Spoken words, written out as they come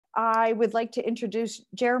I would like to introduce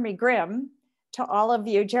Jeremy Grimm to all of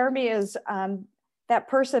you. Jeremy is that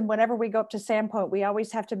person, whenever we go up to Sandpoint, we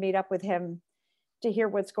always have to meet up with him to hear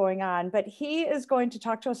what's going on. But he is going to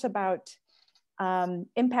talk to us about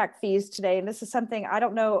impact fees today. And this is something I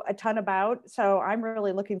don't know a ton about, so I'm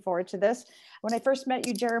really looking forward to this. When I first met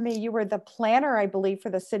you, Jeremy, you were the planner, I believe, for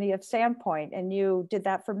the city of Sandpoint, and you did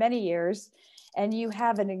that for many years. And you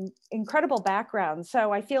have an incredible background.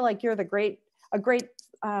 So I feel like you're a great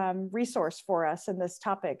resource for us in this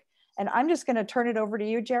topic. And I'm just going to turn it over to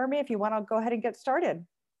you, Jeremy, if you want to go ahead and get started.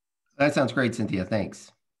 That sounds great, Cynthia.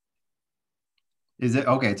 Thanks. Is it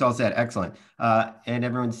okay? It's all set. Excellent. And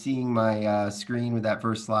everyone's seeing my screen with that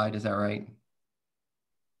first slide. Is that right?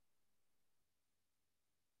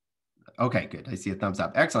 Okay, good. I see a thumbs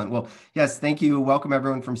up. Excellent. Well, yes, thank you. Welcome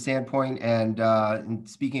everyone from Sandpoint. And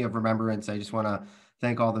speaking of remembrance, I just want to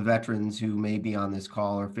thank all the veterans who may be on this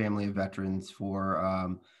call or family of veterans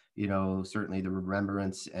for, certainly the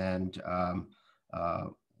remembrance and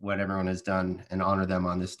what everyone has done, and honor them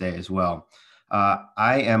on this day as well.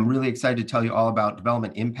 I am really excited to tell you all about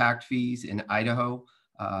development impact fees in Idaho.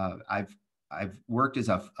 I've worked as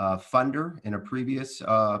a funder in a previous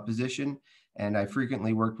position, and I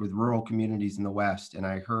frequently worked with rural communities in the West, and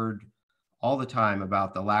I heard all the time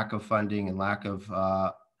about the lack of funding and lack of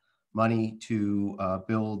money to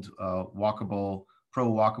build walkable,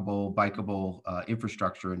 pro-walkable, bikeable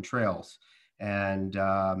infrastructure and trails. And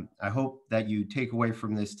I hope that you take away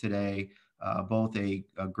from this today both a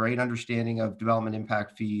great understanding of development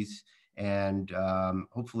impact fees and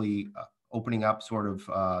hopefully opening up sort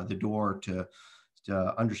of the door to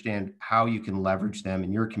understand how you can leverage them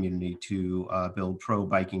in your community to build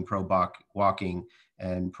pro-biking, pro-walking,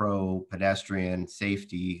 and pro-pedestrian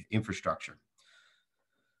safety infrastructure.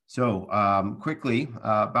 So quickly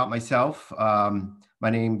about myself. My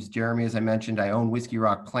name's Jeremy, as I mentioned. I own Whiskey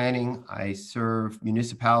Rock Planning. I serve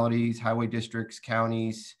municipalities, highway districts,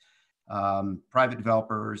 counties, private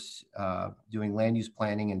developers, doing land use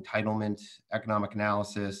planning, entitlement, economic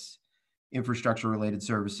analysis, infrastructure-related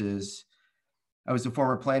services. I was a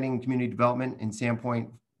former planning and community development in Sandpoint,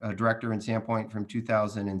 director in Sandpoint from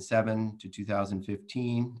 2007 to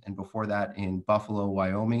 2015, and before that in Buffalo,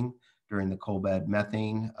 Wyoming, during the coal bed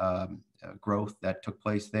methane growth that took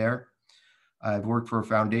place there. I've worked for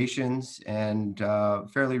foundations, and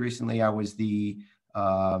fairly recently I was the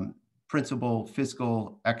principal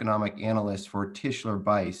fiscal economic analyst for Tischler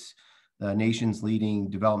Bice, the nation's leading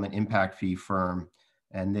development impact fee firm.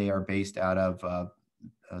 And they are based out of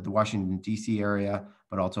the Washington, D.C. area,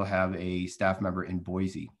 but also have a staff member in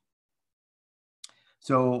Boise.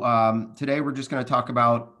 So today we're just going to talk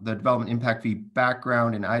about the development impact fee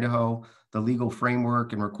background in Idaho, the legal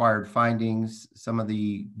framework and required findings, some of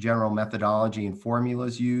the general methodology and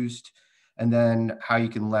formulas used, and then how you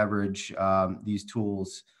can leverage these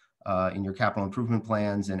tools in your capital improvement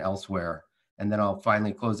plans and elsewhere. And then I'll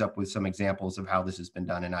finally close up with some examples of how this has been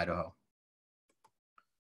done in Idaho.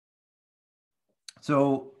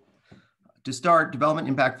 So to start, development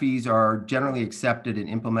impact fees are generally accepted and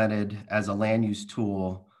implemented as a land use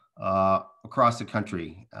tool across the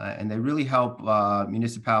country. And they really help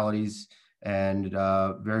municipalities and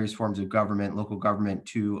various forms of government, local government,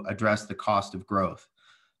 to address the cost of growth.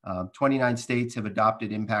 29 states have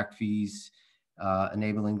adopted impact fees,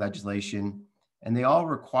 enabling legislation, and they all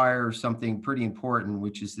require something pretty important,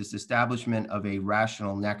 which is this establishment of a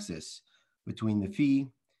rational nexus between the fee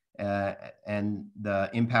and the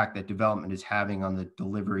impact that development is having on the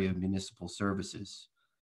delivery of municipal services.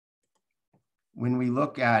 When we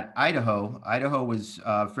look at Idaho, Idaho was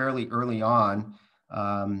fairly early on.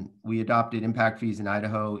 We adopted impact fees in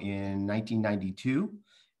Idaho in 1992.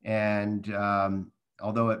 And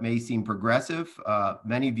although it may seem progressive,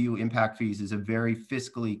 many view impact fees as a very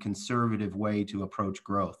fiscally conservative way to approach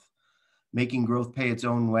growth, making growth pay its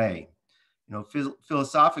own way. You know,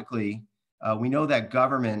 philosophically, we know that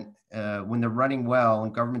government, when they're running well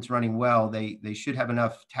and government's running well, they should have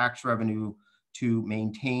enough tax revenue to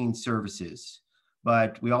maintain services.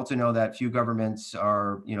 But we also know that few governments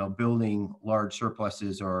are, building large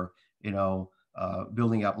surpluses or,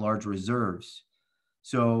 building up large reserves.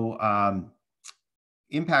 So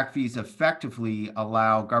impact fees effectively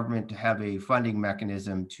allow government to have a funding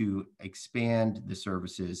mechanism to expand the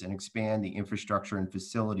services and expand the infrastructure and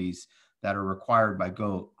facilities that are required by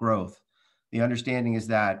growth. The understanding is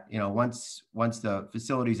that, once the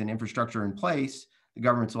facilities and infrastructure are in place, the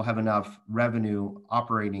governments will have enough revenue,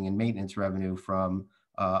 operating and maintenance revenue from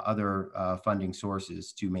other funding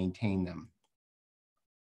sources to maintain them.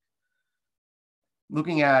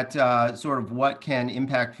 Looking at sort of what can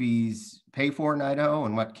impact fees pay for in Idaho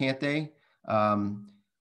and what can't they.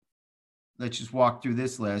 let's just walk through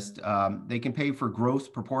this list. They can pay for gross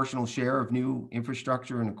proportional share of new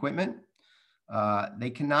infrastructure and equipment. They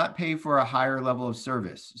cannot pay for a higher level of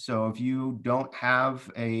service. So if you don't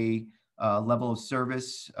have a level of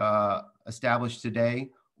service established today,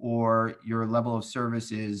 or your level of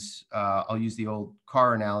service is, I'll use the old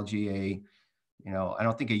car analogy, I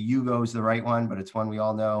don't think a Yugo is the right one, but it's one we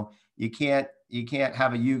all know. You can't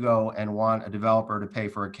have a Yugo and want a developer to pay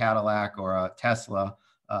for a Cadillac or a Tesla,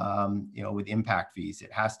 with impact fees.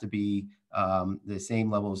 It has to be the same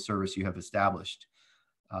level of service you have established.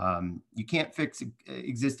 You can't fix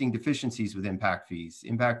existing deficiencies with impact fees.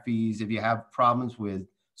 Impact fees, if you have problems with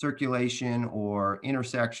circulation or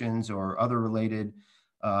intersections or other related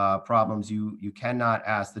problems, you cannot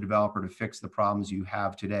ask the developer to fix the problems you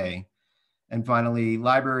have today. And finally,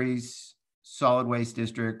 libraries, solid waste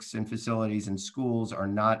districts and facilities and schools are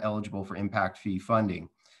not eligible for impact fee funding.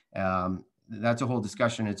 That's a whole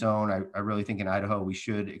discussion on its own. I really think in Idaho, we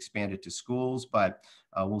should expand it to schools, but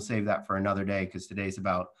we'll save that for another day because today's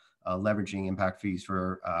about leveraging impact fees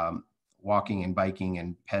for walking and biking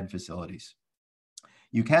and ped facilities.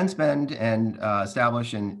 You can spend and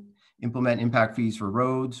establish and implement impact fees for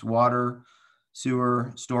roads, water,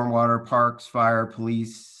 sewer, stormwater, parks, fire,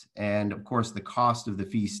 police, and of course the cost of the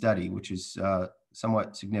fee study, which is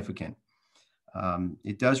somewhat significant.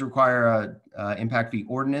 It does require an impact fee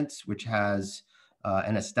ordinance, which has,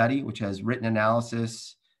 and a study, which has written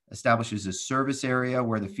analysis, establishes a service area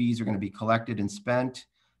where the fees are going to be collected and spent.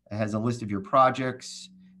 It has a list of your projects,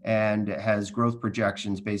 and it has growth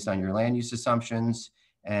projections based on your land use assumptions.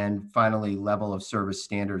 And finally, level of service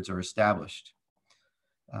standards are established.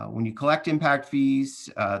 When you collect impact fees,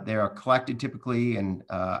 they are collected typically and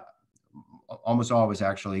almost always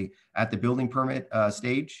actually at the building permit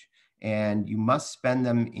stage. And you must spend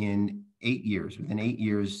them in 8 years, within 8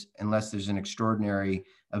 years, unless there's an extraordinary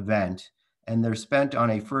event. And they're spent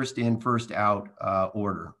on a first in, first out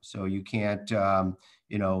order. So you can't,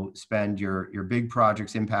 spend your big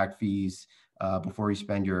projects impact fees before you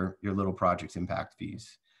spend your little projects impact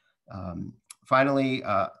fees. Finally,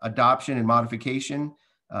 adoption and modification.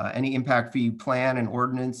 Any impact fee plan and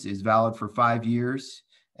ordinance is valid for 5 years,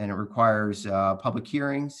 and it requires public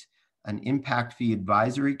hearings, an impact fee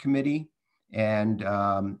advisory committee, and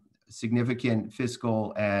significant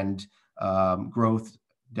fiscal and growth,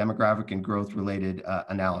 demographic and growth related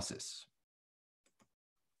analysis.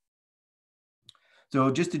 So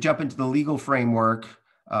just to jump into the legal framework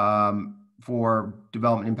for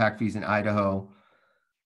development impact fees in Idaho.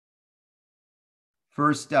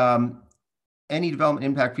 First, any development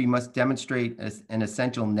impact fee must demonstrate an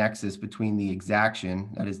essential nexus between the exaction,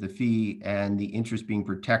 that is the fee, and the interest being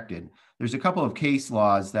protected. There's a couple of case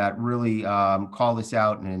laws that really call this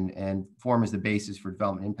out and form as the basis for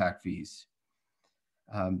development impact fees.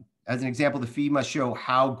 As an example, the fee must show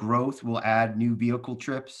how growth will add new vehicle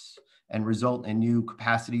trips and result in new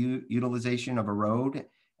capacity utilization of a road,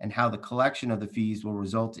 and how the collection of the fees will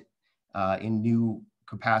result in new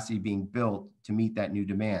capacity being built to meet that new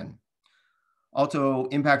demand. Also,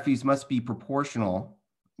 impact fees must be proportional,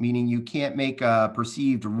 meaning you can't make a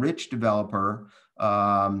perceived rich developer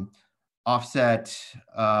offset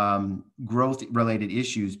growth-related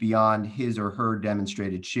issues beyond his or her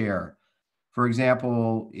demonstrated share. For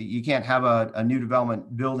example, you can't have a new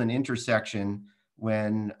development build an intersection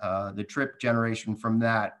when the trip generation from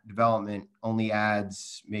that development only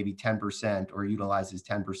adds maybe 10% or utilizes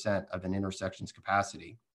 10% of an intersection's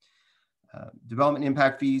capacity. Development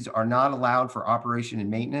impact fees are not allowed for operation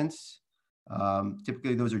and maintenance.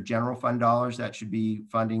 Typically, those are general fund dollars that should be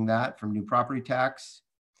funding that from new property tax.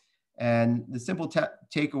 And the simple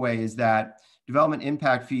takeaway is that development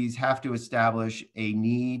impact fees have to establish a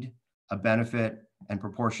need, a benefit, and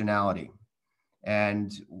proportionality.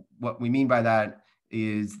 And what we mean by that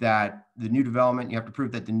is that the new development, you have to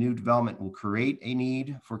prove that the new development will create a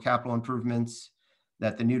need for capital improvements,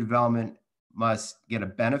 that the new development must get a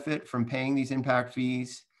benefit from paying these impact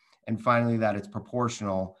fees, and finally that it's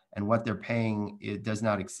proportional and what they're paying, it does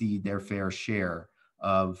not exceed their fair share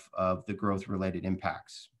of the growth related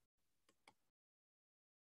impacts.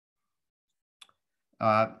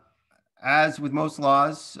 As with most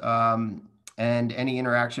laws and any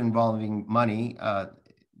interaction involving money,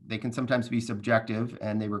 they can sometimes be subjective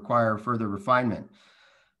and they require further refinement.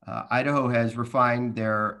 Idaho has refined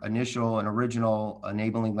their initial and original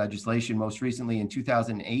enabling legislation most recently in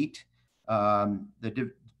 2008.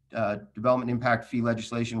 The development impact fee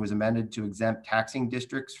legislation was amended to exempt taxing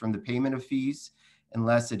districts from the payment of fees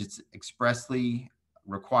unless it is expressly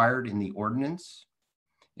required in the ordinance.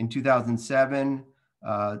 In 2007,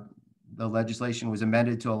 the legislation was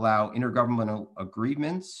amended to allow intergovernmental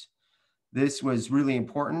agreements This was really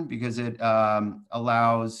important because it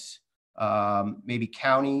allows maybe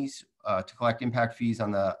counties to collect impact fees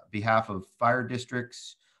on the behalf of fire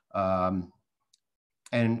districts, and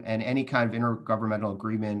any kind of intergovernmental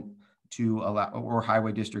agreement to allow, or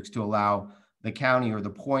highway districts to allow the county or the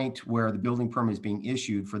point where the building permit is being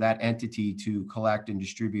issued for that entity to collect and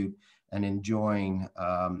distribute and enjoin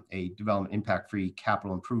a development impact-free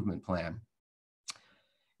capital improvement plan.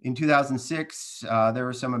 In 2006, there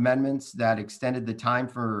were some amendments that extended the time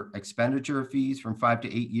for expenditure fees from 5 to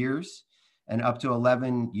 8 years and up to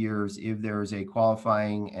 11 years if there is a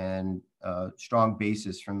qualifying and strong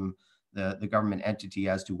basis from the government entity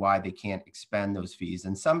as to why they can't expend those fees.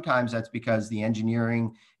 And sometimes that's because the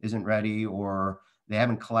engineering isn't ready or they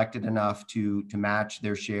haven't collected enough to match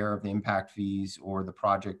their share of the impact fees or the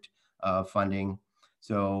project funding.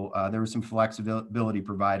 So there was some flexibility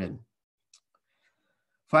provided.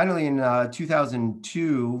 Finally, in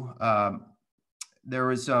 2002, there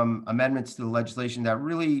was some amendments to the legislation that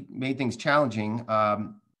really made things challenging.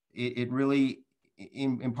 It really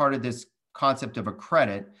imparted this concept of a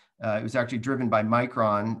credit. It was actually driven by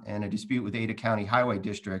Micron and a dispute with Ada County Highway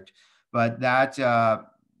District. But that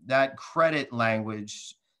credit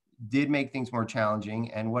language did make things more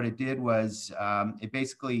challenging. And what it did was it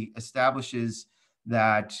basically establishes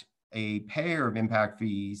that a payer of impact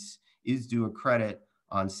fees is due a credit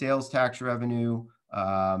on sales tax revenue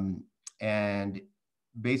and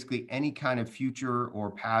basically any kind of future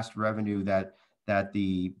or past revenue that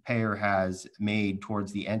the payer has made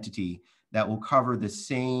towards the entity that will cover the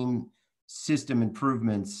same system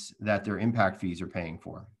improvements that their impact fees are paying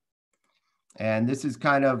for. And this is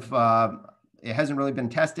kind of, it hasn't really been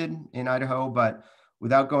tested in Idaho, but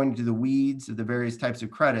without going into the weeds of the various types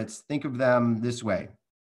of credits, think of them this way.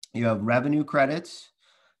 You have revenue credits,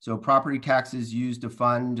 so property taxes used to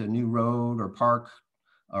fund a new road or park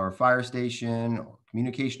or a fire station or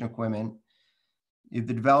communication equipment. If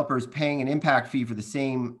the developer is paying an impact fee for the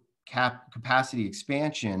same capacity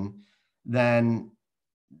expansion, then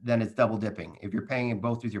it's double dipping. If you're paying it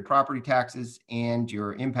both with your property taxes and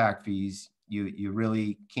your impact fees, you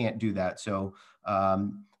really can't do that. So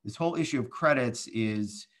this whole issue of credits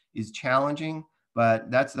is challenging, but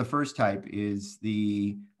that's the first type, is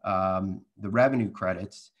the revenue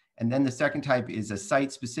credits. And then the second type is a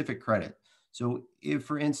site-specific credit. So if,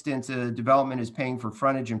 for instance, a development is paying for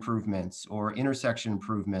frontage improvements or intersection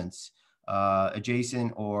improvements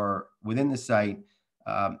adjacent or within the site,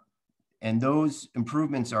 and those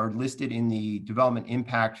improvements are listed in the development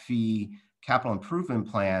impact fee capital improvement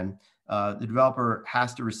plan, the developer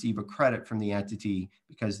has to receive a credit from the entity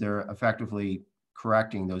because they're effectively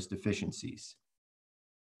correcting those deficiencies.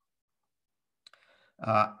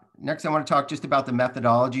 Next, I want to talk just about the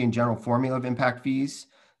methodology and general formula of impact fees.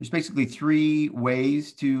 There's basically 3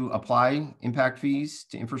 ways to apply impact fees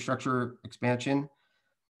to infrastructure expansion.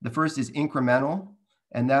 The first is incremental,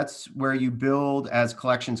 and that's where you build as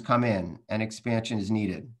collections come in and expansion is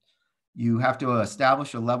needed. You have to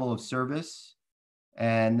establish a level of service,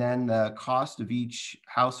 and then the cost of each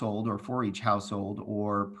household or for each household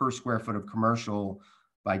or per square foot of commercial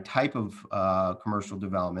by type of commercial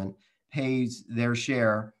development pays their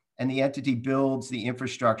share, and the entity builds the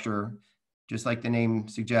infrastructure, just like the name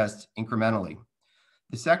suggests, incrementally.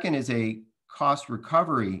 The second is a cost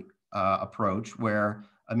recovery approach where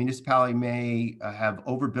a municipality may have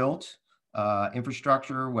overbuilt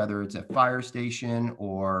infrastructure, whether it's a fire station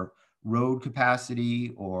or road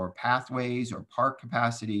capacity or pathways or park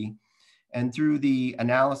capacity. And through the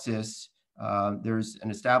analysis, there's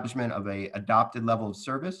an establishment of an adopted level of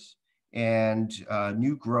service, and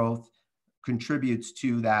new growth contributes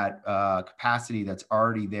to that capacity that's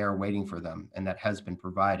already there waiting for them and that has been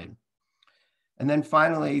provided. And then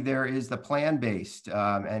finally, there is the plan-based,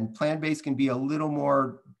 and plan-based can be a little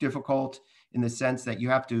more difficult in the sense that you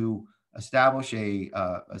have to establish a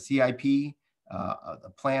CIP, a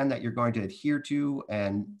plan that you're going to adhere to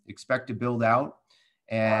and expect to build out.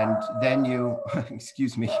 And then you,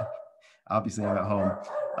 excuse me, obviously I'm at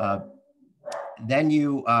home. Then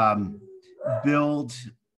you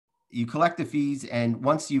you collect the fees, and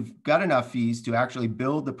once you've got enough fees to actually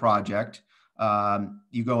build the project,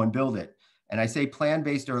 you go and build it. And I say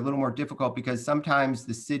plan-based are a little more difficult because sometimes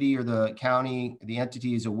the city or the county, the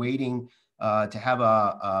entity is awaiting to have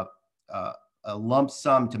a lump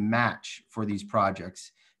sum to match for these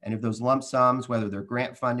projects. And if those lump sums, whether they're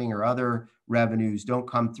grant funding or other revenues, don't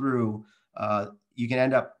come through, you can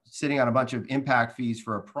end up sitting on a bunch of impact fees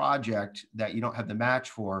for a project that you don't have the match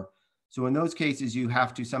for. So in those cases, you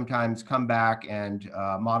have to sometimes come back and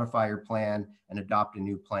modify your plan and adopt a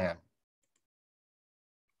new plan.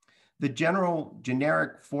 The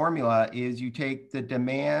generic formula is you take the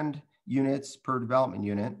demand units per development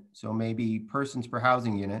unit, so maybe persons per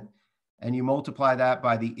housing unit, and you multiply that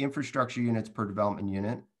by the infrastructure units per development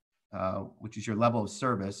unit, which is your level of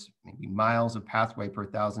service, maybe miles of pathway per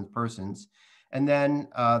 1,000 persons, and then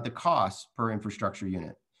the cost per infrastructure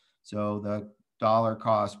unit, so the dollar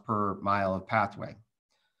cost per mile of pathway.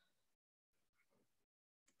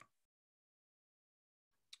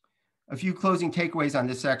 A few closing takeaways on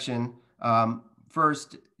this section.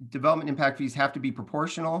 First, development impact fees have to be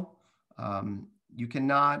proportional. You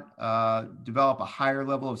cannot develop a higher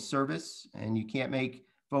level of service, and you can't make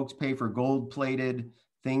folks pay for gold-plated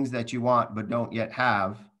things that you want but don't yet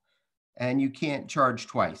have. And you can't charge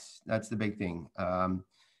twice. That's the big thing.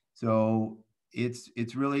 So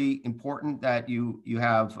it's really important that you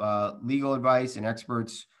have legal advice and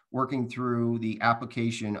experts working through the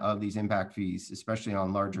application of these impact fees, especially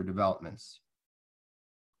on larger developments.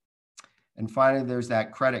 And finally, there's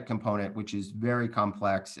that credit component, which is very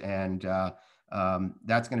complex, and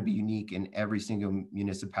that's going to be unique in every single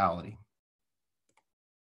municipality.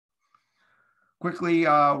 Quickly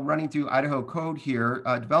running through Idaho code here,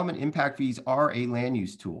 development impact fees are a land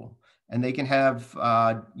use tool, and they can have,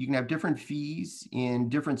 you can have different fees in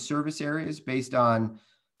different service areas based on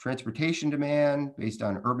transportation demand, based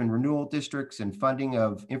on urban renewal districts and funding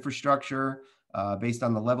of infrastructure, based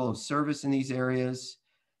on the level of service in these areas.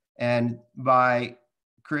 And by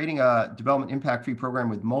creating a development impact fee program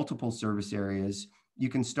with multiple service areas, you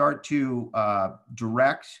can start to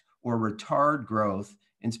direct or retard growth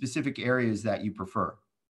in specific areas that you prefer.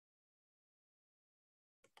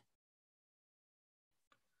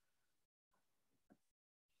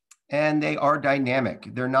 And they are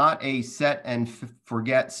dynamic. They're not a set and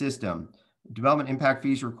forget system. Development impact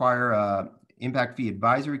fees require an impact fee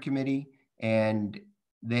advisory committee, and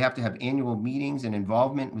they have to have annual meetings and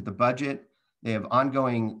involvement with the budget. They have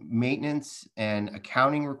ongoing maintenance and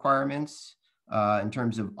accounting requirements in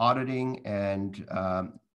terms of auditing and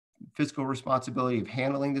fiscal responsibility of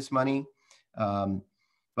handling this money.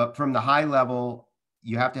 But from the high level,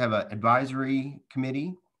 you have to have an advisory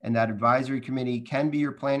committee, and that advisory committee can be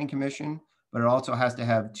your planning commission, but it also has to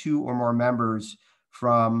have 2 or more members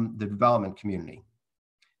from the development community.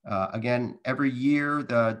 Again, every year,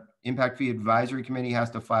 the Impact Fee Advisory Committee has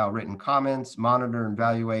to file written comments, monitor and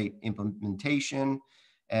evaluate implementation,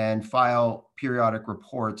 and file periodic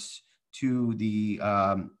reports to the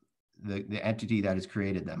entity that has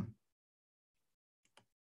created them.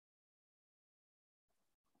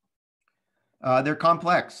 They're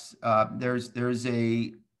complex. There's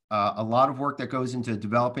a lot of work that goes into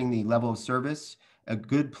developing the level of service. A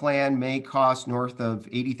good plan may cost north of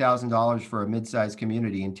 $80,000 for a mid-sized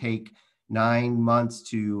community and take 9 months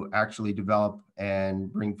to actually develop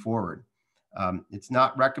and bring forward. It's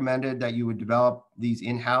not recommended that you would develop these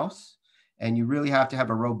in-house, and you really have to have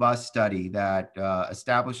a robust study that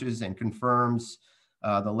establishes and confirms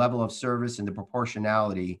the level of service and the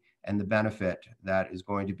proportionality and the benefit that is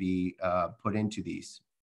going to be put into these.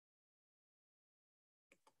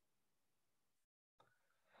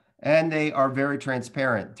 And they are very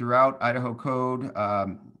transparent throughout Idaho Code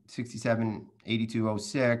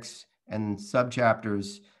 678206 and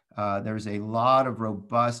subchapters. There's a lot of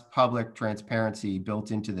robust public transparency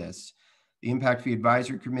built into this. The Impact Fee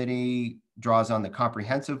Advisory Committee draws on the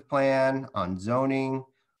comprehensive plan, on zoning,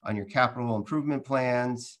 on your capital improvement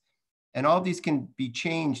plans, and all of these can be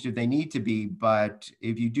changed if they need to be, but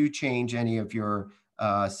if you do change any of your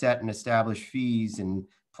set and established fees and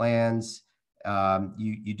plans,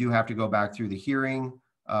 you do have to go back through the hearing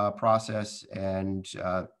process, and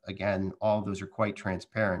again, all of those are quite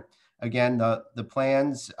transparent. Again, the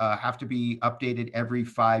plans have to be updated every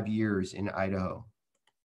 5 years in Idaho.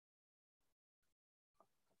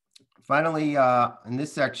 Finally, in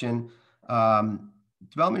this section,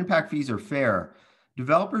 development impact fees are fair.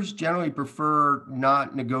 Developers generally prefer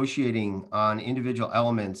not negotiating on individual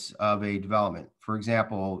elements of a development. For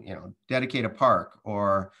example, dedicate a park,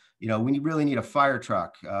 or we really need a fire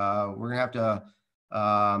truck. We're gonna have to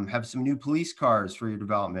have some new police cars for your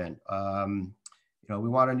development. We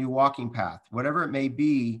want a new walking path. Whatever it may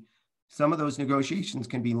be, some of those negotiations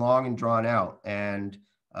can be long and drawn out. And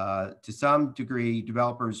to some degree,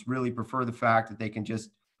 developers really prefer the fact that they can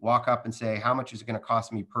just walk up and say, how much is it going to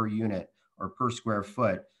cost me per unit or per square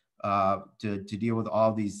foot to deal with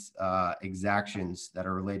all these exactions that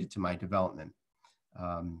are related to my development.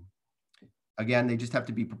 Again, they just have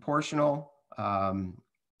to be proportional,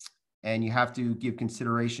 and you have to give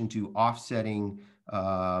consideration to offsetting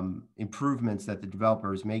improvements that the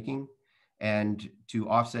developer is making and to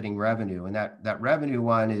offsetting revenue. And that revenue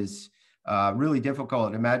one is really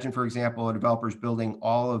difficult. Imagine, for example, a developer's building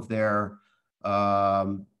all of their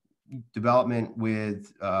development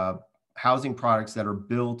with housing products that are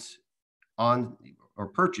built on or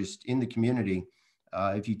purchased in the community.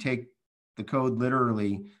 If you take the code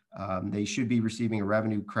literally, they should be receiving a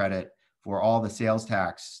revenue credit for all the sales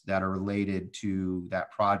tax that are related to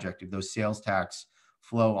that project. If those sales tax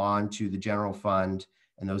flow on to the general fund,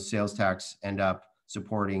 and those sales tax end up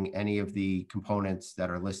supporting any of the components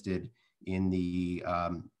that are listed in the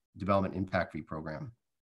development impact fee program.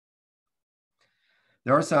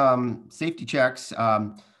 There are some safety checks.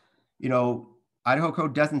 Idaho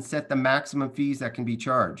code doesn't set the maximum fees that can be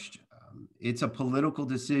charged. It's a political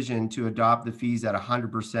decision to adopt the fees at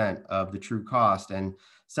 100% of the true cost. And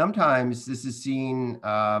sometimes this is seen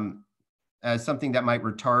as something that might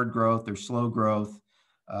retard growth or slow growth.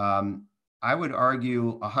 I would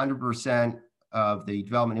argue 100% of the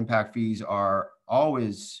development impact fees are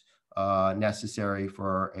always necessary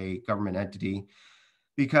for a government entity,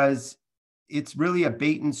 because it's really a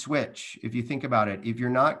bait and switch. If you think about it, if you're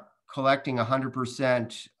not collecting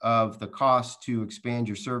 100% of the cost to expand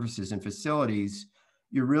your services and facilities,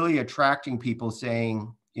 you're really attracting people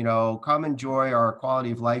saying, come enjoy our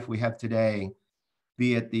quality of life we have today,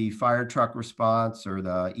 be it the fire truck response or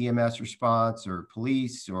the EMS response or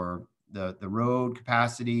police or the road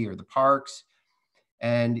capacity or the parks.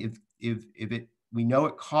 And we know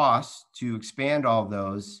it costs to expand all of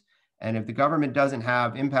those. And if the government doesn't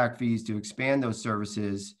have impact fees to expand those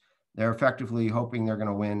services, they're effectively hoping they're going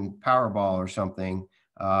to win Powerball or something.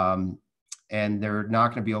 And they're not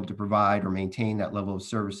going to be able to provide or maintain that level of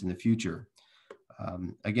service in the future.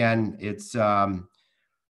 Again, it's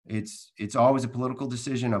always a political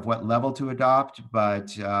decision of what level to adopt,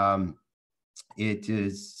 but it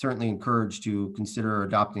is certainly encouraged to consider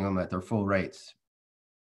adopting them at their full rates.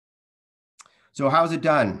 So how's it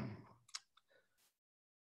done?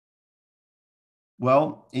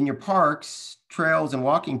 Well, in your parks, trails, and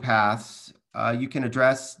walking paths, you can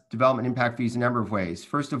address development impact fees a number of ways.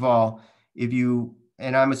 First of all,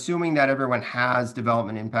 and I'm assuming that everyone has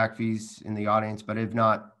development impact fees in the audience, but if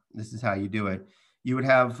not, this is how you do it. You would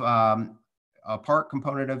have a park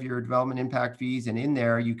component of your development impact fees, and in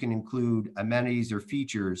there you can include amenities or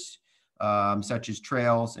features such as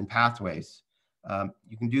trails and pathways.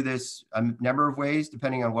 You can do this a number of ways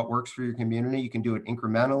depending on what works for your community. You can do it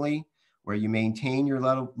incrementally, where you maintain your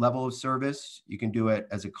level of service. You can do it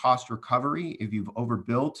as a cost recovery if you've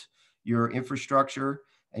overbuilt your infrastructure,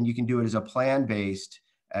 and you can do it as a plan-based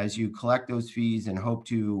as you collect those fees and hope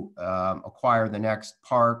to acquire the next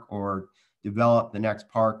park or develop the next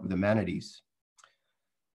park with amenities.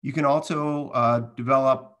 You can also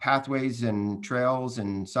develop pathways and trails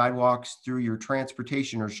and sidewalks through your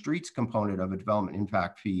transportation or streets component of a development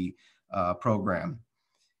impact fee program.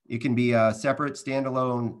 It can be a separate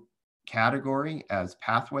standalone category as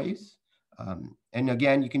pathways. And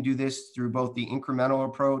again, you can do this through both the incremental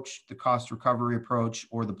approach, the cost recovery approach,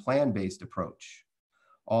 or the plan-based approach.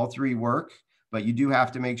 All three work, but you do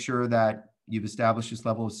have to make sure that you've established this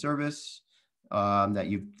level of service, that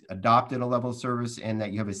you've adopted a level of service, and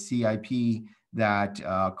that you have a CIP that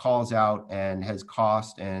calls out and has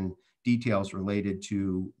cost and details related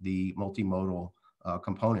to the multimodal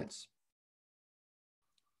components.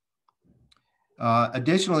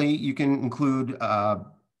 Additionally, you can include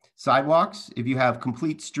sidewalks. If you have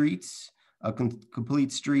complete streets, a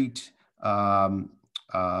complete street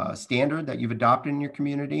standard that you've adopted in your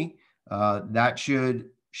community, that should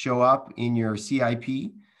show up in your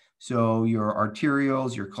CIP. So your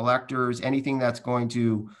arterials, your collectors, anything that's going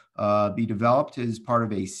to be developed as part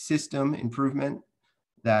of a system improvement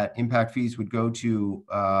that impact fees would go to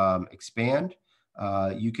expand.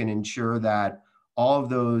 You can ensure that all of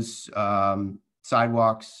those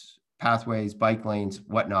sidewalks, pathways, bike lanes,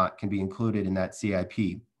 whatnot can be included in that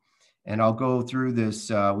CIP. And I'll go through this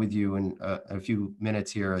with you in a few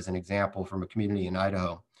minutes here as an example from a community in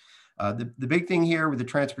Idaho. The big thing here with the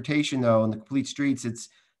transportation, though, and the complete streets, it's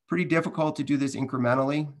pretty difficult to do this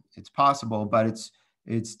incrementally. It's possible, but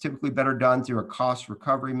it's typically better done through a cost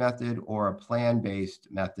recovery method or a plan-based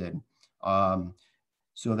method,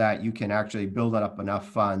 so that you can actually build up enough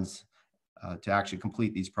funds to actually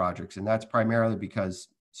complete these projects. And that's primarily because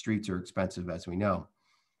streets are expensive, as we know.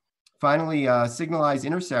 Finally, signalized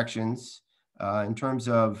intersections, in terms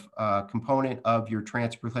of component of your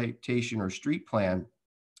transportation or street plan,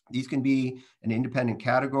 these can be an independent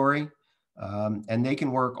category, and they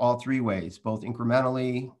can work all three ways, both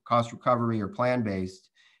incrementally, cost recovery, or plan-based.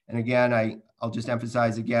 And again, I'll just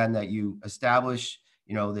emphasize again that you establish,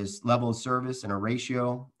 this level of service and a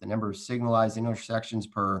ratio, the number of signalized intersections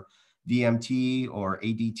per VMT or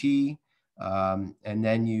ADT, And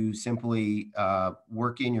then you simply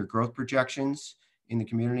work in your growth projections in the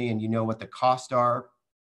community, and you know what the costs are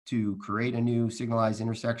to create a new signalized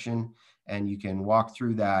intersection, and you can walk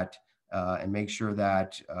through that and make sure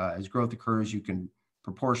that as growth occurs, you can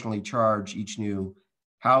proportionally charge each new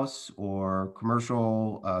house or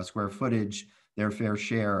commercial square footage their fair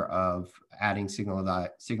share of adding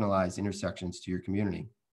signalized intersections to your community.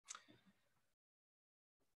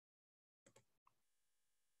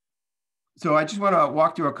 So I just want to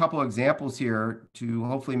walk through a couple examples here to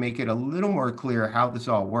hopefully make it a little more clear how this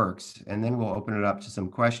all works, and then we'll open it up to some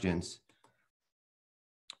questions.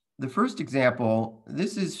 The first example,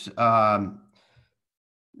 this is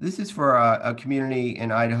for a community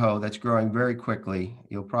in Idaho that's growing very quickly.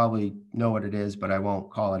 You'll probably know what it is, but I won't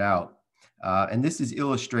call it out. And this is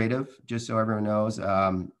illustrative, just so everyone knows.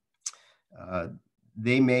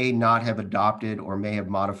 They may not have adopted or may have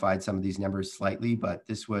modified some of these numbers slightly, but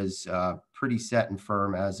this was pretty set and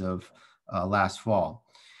firm as of last fall.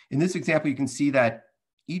 In this example, you can see that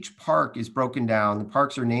each park is broken down. The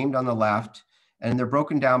parks are named on the left, and they're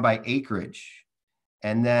broken down by acreage.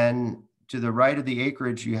 And then to the right of the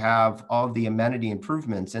acreage, you have all of the amenity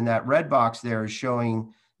improvements. And that red box there is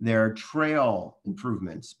showing their trail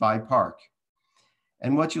improvements by park.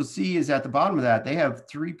 And what you'll see is at the bottom of that, they have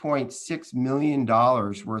 $3.6 million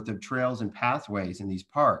worth of trails and pathways in these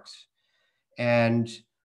parks. And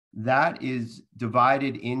that is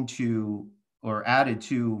divided into or added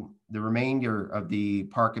to the remainder of the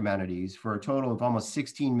park amenities for a total of almost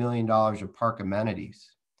 $16 million of park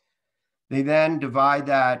amenities. They then divide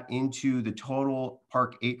that into the total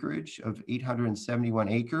park acreage of 871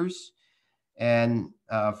 acres, and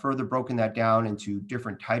further broken that down into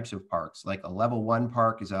different types of parks. Like a level 1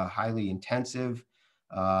 park is a highly intensive,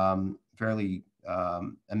 fairly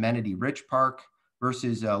amenity rich park,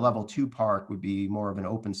 versus a level 2 park would be more of an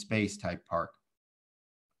open space type park.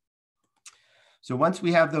 So once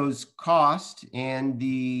we have those costs and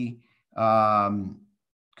the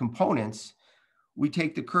components, we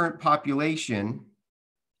take the current population,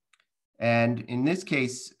 and in this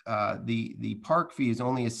case, the park fee is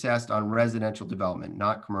only assessed on residential development,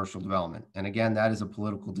 not commercial development. And again, that is a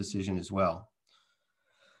political decision as well.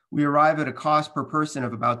 We arrive at a cost per person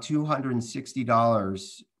of about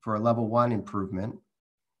 $260 for a level 1 improvement,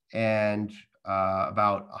 and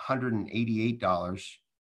about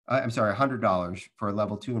 $100 for a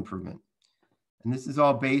level 2 improvement. And this is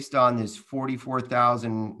all based on this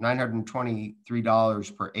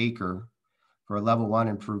 $44,923 per acre for a level 1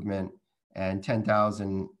 improvement and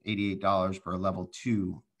 $10,088 for a level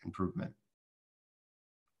 2 improvement.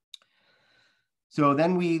 So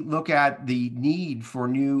then we look at the need for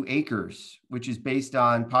new acres, which is based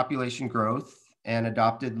on population growth and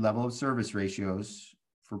adopted level of service ratios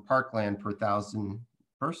for parkland per 1,000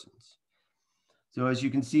 persons. So as you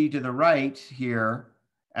can see to the right here,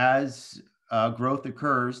 as growth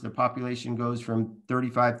occurs, the population goes from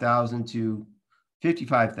 35,000 to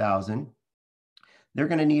 55,000. They're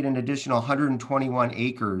going to need an additional 121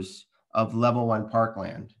 acres of level 1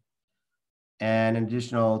 parkland and an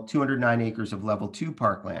additional 209 acres of level 2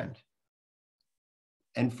 parkland.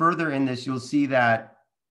 And further in this, you'll see that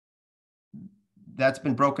that's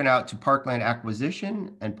been broken out to parkland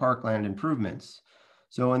acquisition and parkland improvements.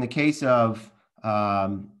 So in the case of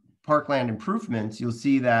parkland improvements, you'll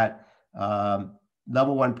see that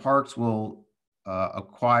level 1 parks will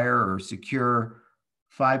acquire or secure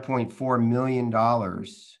 $5.4 million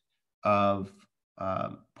of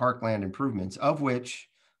parkland improvements, of which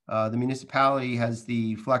the municipality has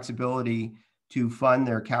the flexibility to fund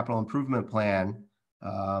their capital improvement plan,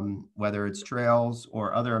 whether it's trails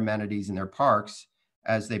or other amenities in their parks,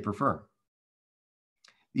 as they prefer.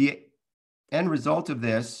 The end result of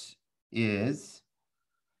this is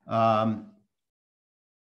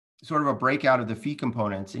sort of a breakout of the fee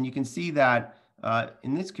components. And you can see that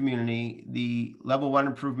in this community, the level 1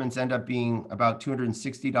 improvements end up being about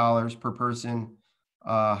 $260 per person,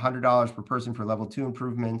 $100 per person for level 2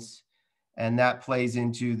 improvements. And that plays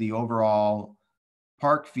into the overall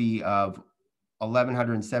park fee of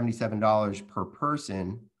 $1,177 per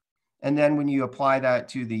person. And then when you apply that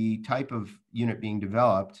to the type of unit being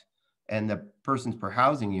developed and the persons per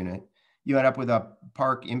housing unit, you end up with a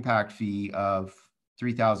park impact fee of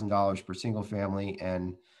 $3,000 per single family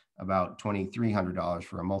and about $2,300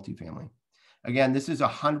 for a multifamily. Again, this is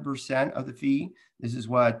 100% of the fee. This is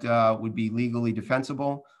what would be legally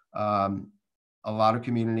defensible. A lot of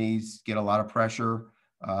communities get a lot of pressure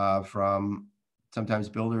from sometimes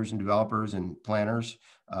builders and developers and planners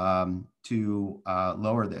to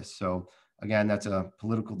lower this. So again, that's a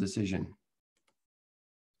political decision.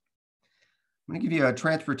 I'm going to give you a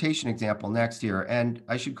transportation example next here. And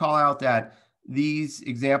I should call out that these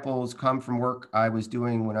examples come from work I was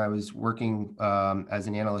doing when I was working as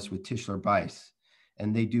an analyst with Tischler Bice.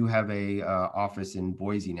 And they do have a office in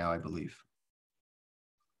Boise now, I believe.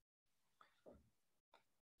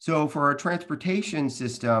 So for our transportation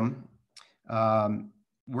system,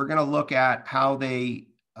 we're going to look at how they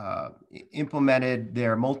implemented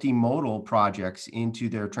their multimodal projects into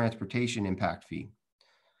their transportation impact fee.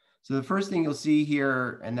 So the first thing you'll see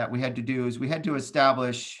here and that we had to do is we had to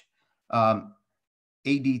establish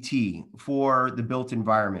ADT for the built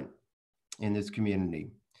environment in this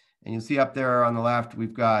community. And you'll see up there on the left,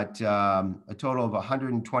 we've got a total of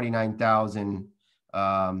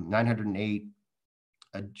 129,908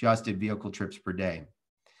 adjusted vehicle trips per day.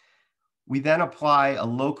 We then apply a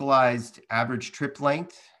localized average trip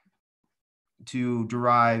length to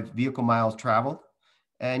derive vehicle miles traveled.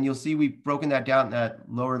 And you'll see we've broken that down in that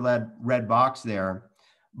lower red box there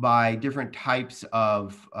by different types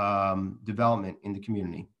of development in the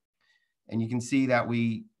community. And you can see that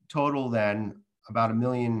we total then about 1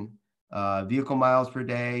 million vehicle miles per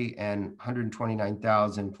day and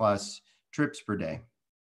 129,000 plus trips per day.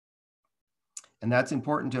 And that's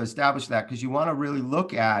important to establish that because you want to really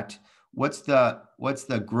look at what's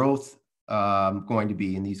the growth going to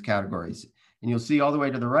be in these categories. And you'll see all the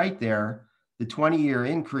way to the right there, the 20-year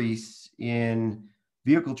increase in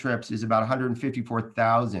vehicle trips is about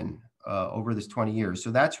 154,000 over this 20 years.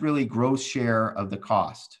 So that's really gross share of the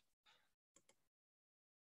cost.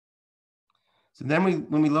 So then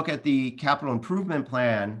when we look at the capital improvement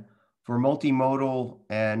plan for multimodal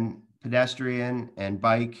and pedestrian and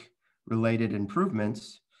bike related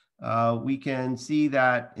improvements, we can see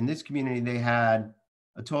that in this community, they had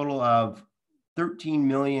a total of $13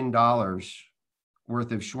 million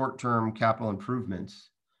worth of short-term capital improvements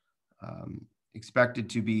expected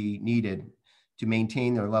to be needed to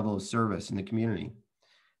maintain their level of service in the community.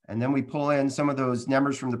 And then we pull in some of those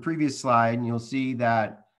numbers from the previous slide, and you'll see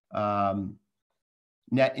that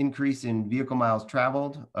net increase in vehicle miles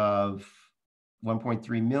traveled of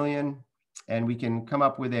 1.3 million, and we can come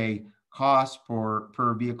up with a cost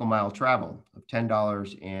per vehicle mile traveled of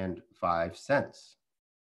 $10.05.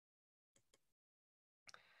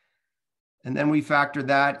 And then we factor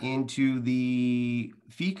that into the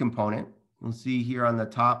fee component. We'll see here on the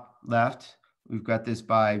top left, we've got this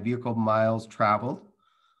by vehicle miles traveled.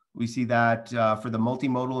 We see that for the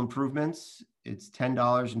multimodal improvements, it's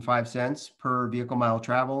 $10.05 per vehicle mile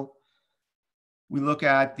travel. We look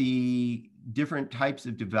at the different types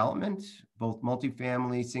of development, both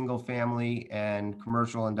multifamily, single family, and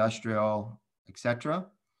commercial, industrial, etc.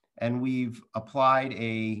 And we've applied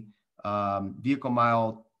a vehicle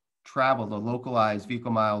mile traveled, a localized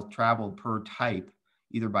vehicle mile traveled per type,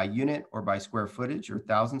 either by unit or by square footage or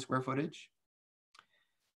 1,000 square footage.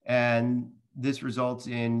 And this results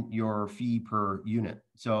in your fee per unit.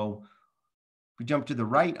 So if we jump to the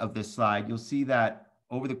right of this slide, you'll see that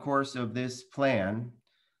over the course of this plan,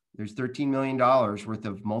 there's $13 million worth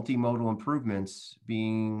of multimodal improvements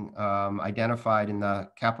being identified in the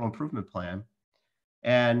capital improvement plan.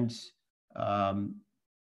 And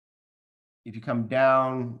if you come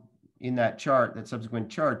down in that chart, that subsequent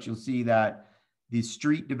chart, you'll see that the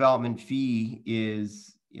street development fee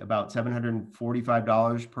is about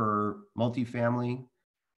 $745 per multifamily,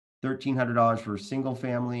 $1,300 for single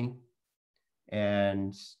family,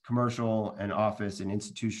 and commercial and office and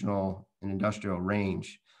institutional and industrial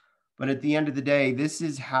range. But at the end of the day, this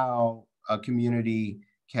is how a community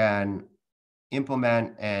can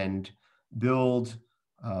implement and build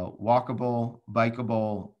walkable,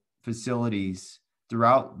 bikeable facilities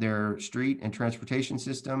throughout their street and transportation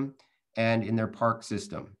system and in their park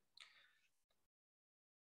system.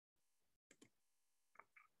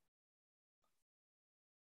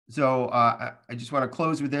 So I just want to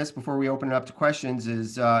close with this before we open it up to questions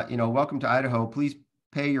is, welcome to Idaho. Please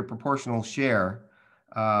pay your proportional share.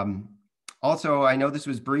 Also, I know this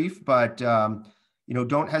was brief, but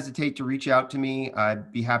don't hesitate to reach out to me.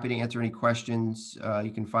 I'd be happy to answer any questions.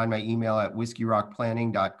 You can find my email at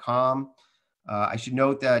whiskeyrockplanning.com. I should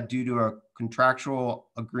note that due to a contractual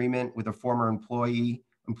agreement with a former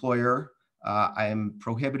employer, I am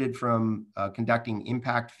prohibited from conducting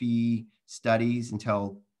impact fee studies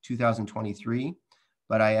until 2023,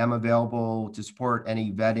 but I am available to support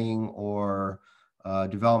any vetting or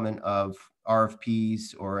development of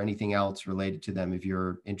RFPs or anything else related to them if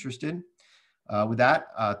you're interested. With that,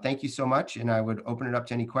 thank you so much, and I would open it up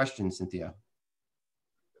to any questions, Cynthia.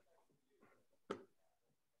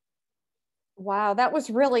 Wow, that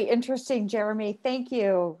was really interesting, Jeremy. Thank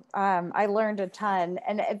you. I learned a ton.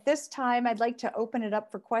 And at this time, I'd like to open it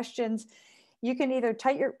up for questions. You can either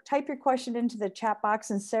type your question into the chat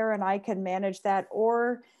box and Sarah and I can manage that,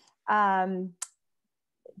 or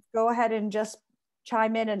go ahead and just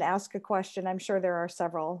chime in and ask a question. I'm sure there are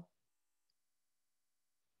several.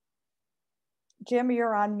 Jim,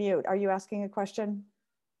 you're on mute. Are you asking a question?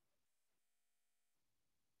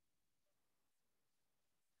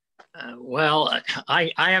 Well,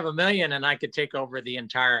 I have a million and I could take over the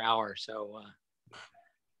entire hour. So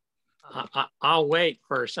I'll wait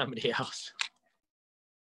for somebody else.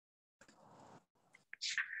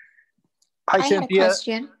 Hi, Cynthia. I had a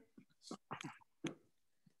question.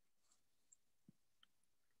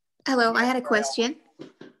 Hello, I had a question.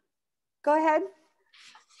 Go ahead.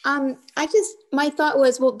 My thought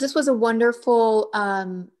was, well, this was a wonderful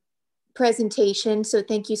presentation. So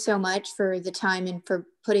thank you so much for the time and for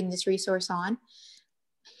putting this resource on.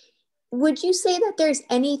 Would you say that there's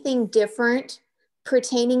anything different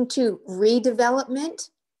pertaining to redevelopment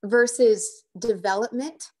versus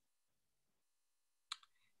development?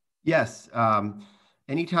 Yes.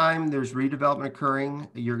 Anytime there's redevelopment occurring,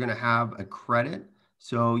 you're going to have a credit.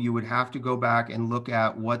 So you would have to go back and look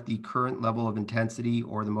at what the current level of intensity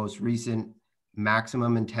or the most recent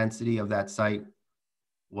maximum intensity of that site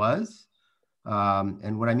was.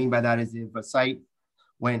 And what I mean by that is if a site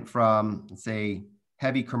went from, say,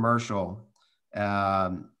 heavy commercial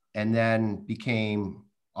and then became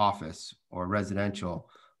office or residential,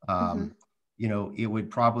 you know, it would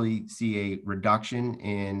probably see a reduction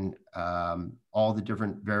in all the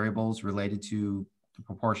different variables related to the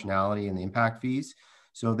proportionality and the impact fees.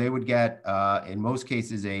 So they would get, in most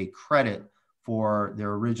cases, a credit for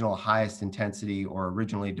their original highest intensity or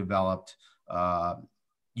originally developed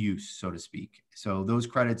use, so to speak. So those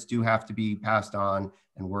credits do have to be passed on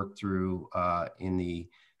and worked through in the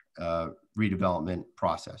redevelopment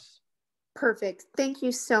process. Perfect. Thank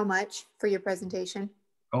you so much for your presentation.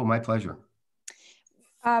 Oh, my pleasure.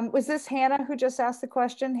 Was this Hannah who just asked the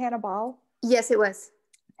question, Hannah Ball? Yes, it was.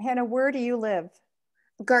 Hannah, where do you live?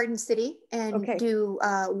 Garden City, and okay. do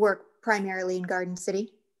work primarily in Garden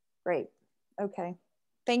City. Great. Okay.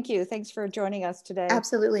 Thank you. Thanks for joining us today.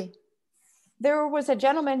 Absolutely. There was a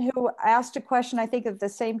gentleman who asked a question, I think at the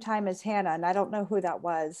same time as Hannah, and I don't know who that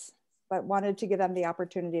was, but wanted to give them the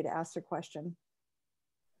opportunity to ask their question.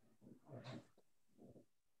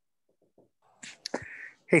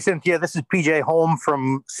 Hey, Cynthia, this is PJ Holm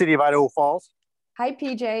from City of Idaho Falls. Hi,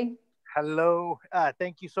 PJ. Hello.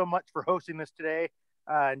 Thank you so much for hosting this today.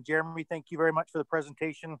 And Jeremy, thank you very much for the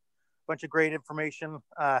presentation. Bunch of great information.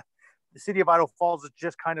 The City of Idaho Falls is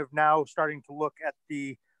just kind of now starting to look at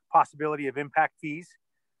the possibility of impact fees.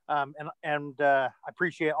 I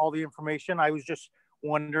appreciate all the information. I was just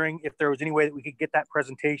wondering if there was any way that we could get that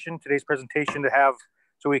presentation, today's presentation, to have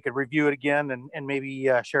so we could review it again and maybe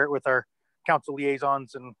share it with our council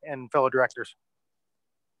liaisons and fellow directors.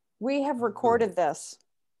 We have recorded this,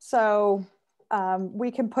 so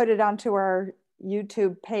we can put it onto our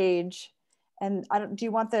YouTube page. And do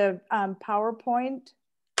you want the PowerPoint?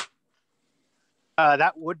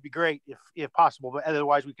 That would be great if possible, but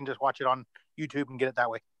otherwise we can just watch it on YouTube and get it that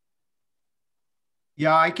way.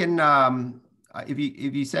 Yeah, I can. If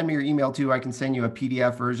you send me your email too, I can send you a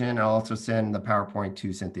PDF version. I'll also send the PowerPoint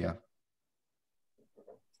to Cynthia.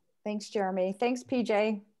 Thanks, Jeremy. Thanks,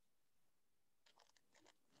 PJ.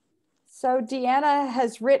 So Deanna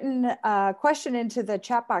has written a question into the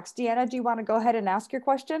chat box. Deanna, do you want to go ahead and ask your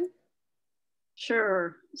question?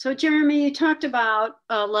 Sure. So Jeremy, you talked about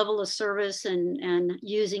level of service and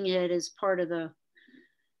using it as part of the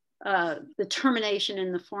determination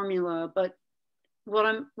in the formula. But what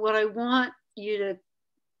I want you to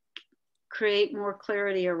create more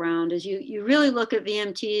clarity around is you really look at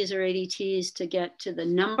VMTs or ADTs to get to the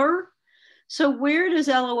number. So where does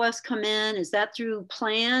LOS come in? Is that through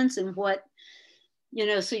plans and what, you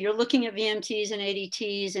know, so you're looking at VMTs and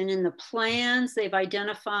ADTs, and in the plans, they've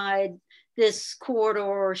identified this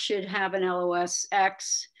corridor should have an LOS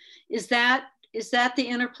X. Is that the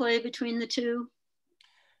interplay between the two?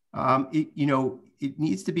 It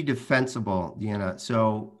needs to be defensible, Deanna.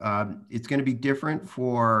 So it's going to be different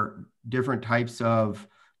for different types of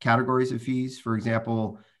categories of fees. For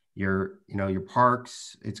example, your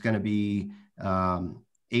parks, it's going to be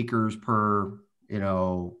acres per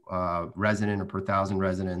resident or per 1,000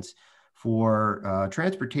 residents. For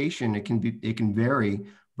transportation, it can vary,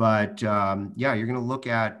 but yeah, you're going to look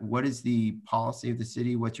at what is the policy of the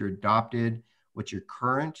city, what's your adopted, what's your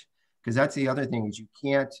current, because that's the other thing is you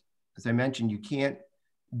can't, as I mentioned, you can't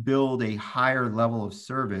build a higher level of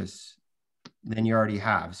service than you already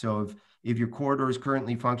have. So if your corridor is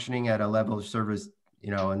currently functioning at a level of service,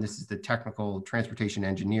 and this is the technical transportation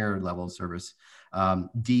engineer level of service,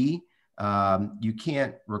 D, you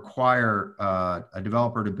can't require a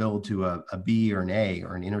developer to build to a B or an A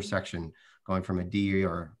or an intersection going from a D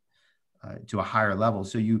or to a higher level.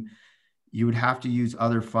 So you would have to use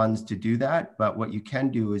other funds to do that. But what you can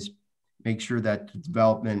do is make sure that the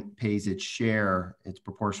development pays its share, its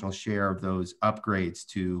proportional share of those upgrades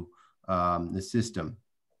to the system.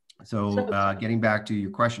 So getting back to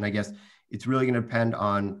your question, I guess it's really going to depend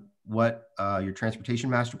on what your transportation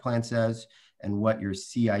master plan says and what your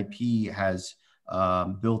CIP has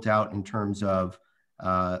built out in terms of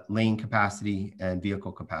lane capacity and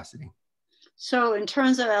vehicle capacity. So in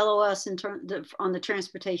terms of LOS, on the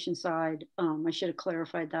transportation side, I should have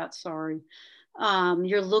clarified that, sorry.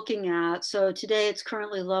 You're looking at, so today it's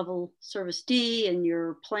currently level service D and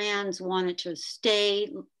your plans want it to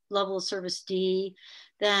stay level of service D,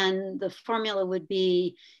 then the formula would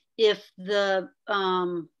be if the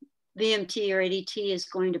VMT or ADT is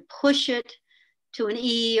going to push it to an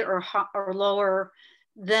E or lower,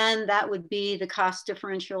 then that would be the cost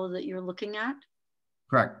differential that you're looking at?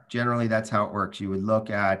 Correct. Generally, that's how it works. You would look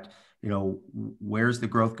at, where's the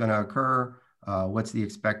growth going to occur? What's the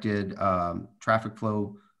expected traffic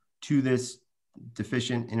flow to this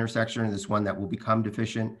deficient intersection, or this one that will become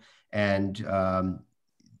deficient? And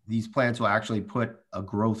these plans will actually put a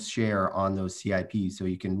growth share on those CIPs. So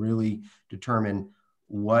you can really determine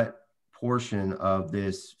what portion of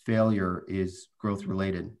this failure is growth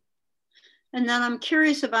related. And then I'm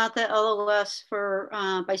curious about the LOS for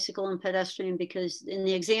bicycle and pedestrian, because in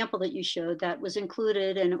the example that you showed, that was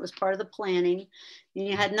included and it was part of the planning and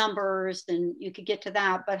you had numbers and you could get to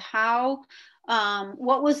that. But how,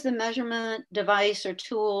 what was the measurement device or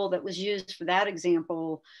tool that was used for that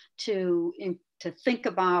example to think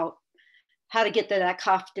about how to get to that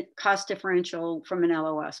cost differential from an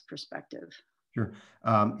LOS perspective? Sure.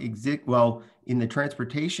 Well, in the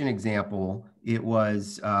transportation example, it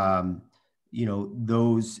was,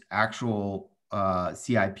 those actual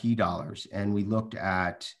CIP dollars. And we looked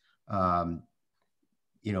at, current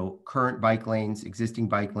bike lanes, existing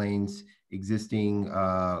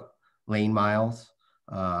lane miles,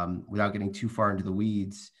 without getting too far into the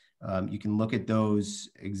weeds. You can look at those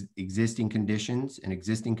existing conditions and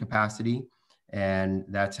existing capacity. And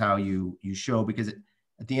that's how you show, because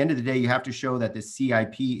at the end of the day, you have to show that the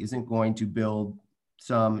CIP isn't going to build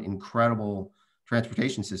some incredible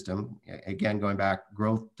transportation system. Again, going back,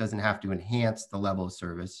 growth doesn't have to enhance the level of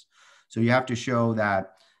service. So you have to show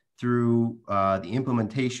that through the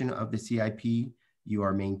implementation of the CIP, you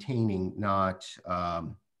are maintaining, not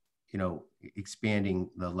expanding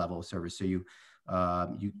the level of service. So you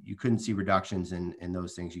couldn't see reductions in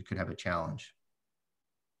those things. You could have a challenge.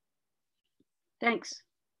 Thanks.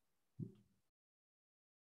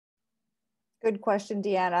 Good question,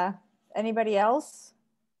 Deanna. Anybody else?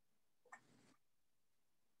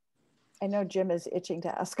 I know Jim is itching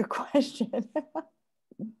to ask a question.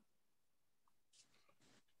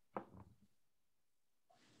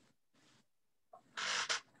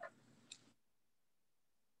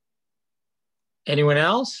 Anyone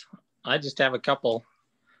else? I just have a couple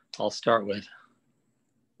I'll start with.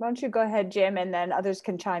 Why don't you go ahead, Jim, and then others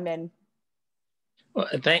can chime in. Well,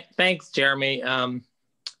 thanks, Jeremy. I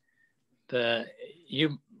don't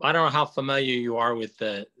know how familiar you are with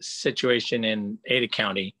the situation in Ada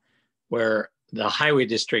County, where the highway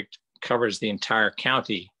district covers the entire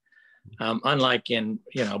county, unlike in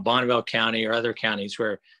Bonneville County or other counties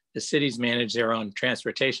where the cities manage their own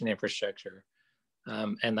transportation infrastructure,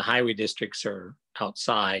 and the highway districts are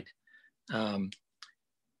outside. And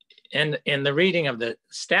in the reading of the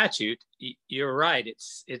statute, you're right.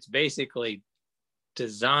 It's basically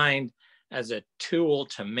designed as a tool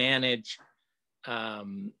to manage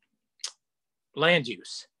land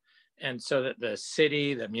use. And so that the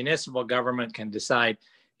city, the municipal government can decide,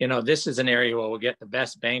 this is an area where we'll get the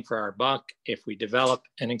best bang for our buck if we develop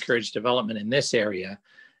and encourage development in this area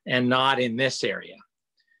and not in this area.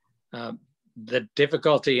 The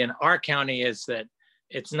difficulty in our county is that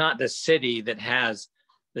it's not the city that has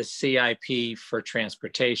the CIP for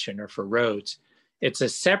transportation or for roads. It's a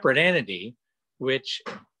separate entity, which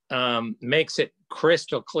makes it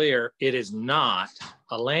crystal clear it is not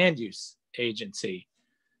a land use agency.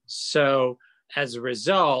 So as a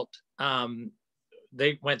result,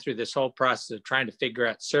 they went through this whole process of trying to figure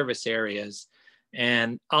out service areas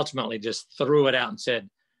and ultimately just threw it out and said,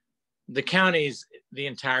 the county's the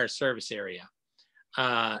entire service area.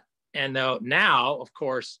 And though now, of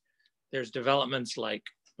course, there's developments like,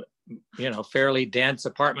 fairly dense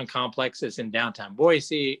apartment complexes in downtown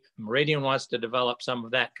Boise. Meridian wants to develop some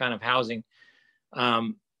of that kind of housing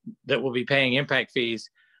that will be paying impact fees.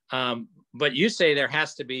 But you say there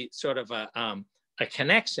has to be sort of a a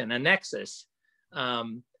connection, a nexus.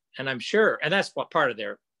 And I'm sure, and that's what part of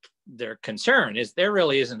their concern is, there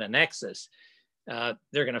really isn't a nexus. They're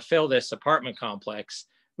going to fill this apartment complex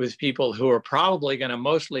with people who are probably going to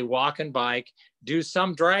mostly walk and bike, do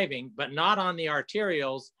some driving, but not on the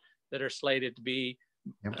arterials that are slated to be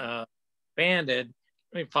banded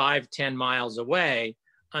 5-10 miles away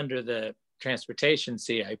under the transportation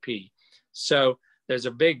CIP. So there's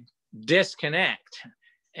a big disconnect.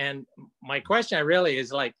 And my question really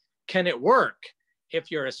is like, can it work if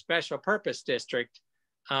you're a special purpose district?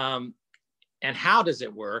 And how does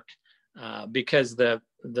it work? Because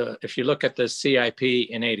if you look at the CIP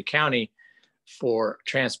in Ada County for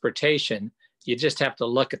transportation, you just have to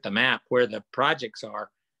look at the map where the projects are,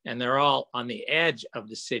 and they're all on the edge of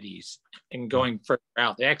the cities and going further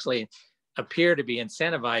out. They actually appear to be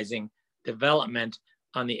incentivizing development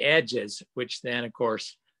on the edges, which then of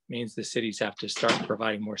course means the cities have to start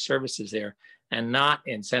providing more services there and not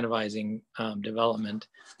incentivizing development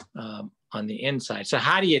on the inside. So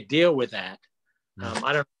how do you deal with that?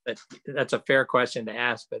 I don't know if that's a fair question to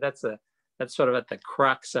ask, but that's sort of at the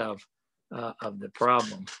crux of the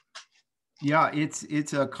problem. Yeah,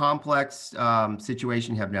 it's a complex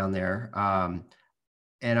situation you have down there.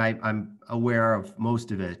 And I'm aware of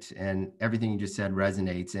most of it, and everything you just said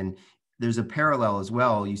resonates. And there's a parallel as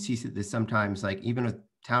well. You see this sometimes, like even a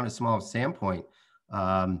town as small as Sandpoint.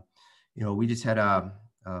 We just had a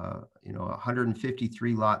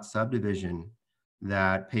 153 lot subdivision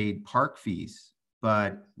that paid park fees,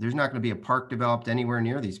 but there's not going to be a park developed anywhere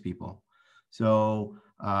near these people. So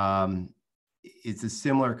it's a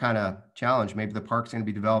similar kind of challenge. Maybe the park's going to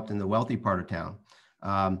be developed in the wealthy part of town.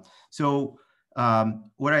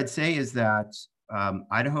 What I'd say is that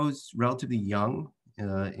Idaho's relatively young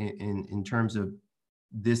in terms of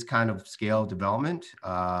this kind of scale of development.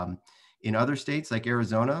 In other states like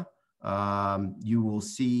Arizona, you will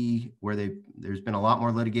see where there's been a lot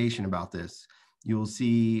more litigation about this. You will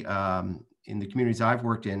see in the communities I've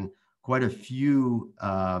worked in quite a few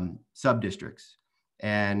sub-districts.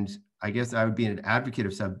 And I guess I would be an advocate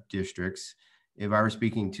of sub-districts. If I were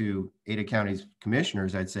speaking to Ada County's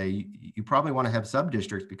commissioners, I'd say you probably want to have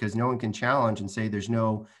sub-districts because no one can challenge and say there's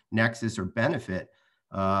no nexus or benefit.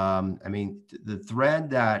 I mean, the thread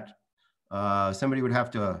that somebody would have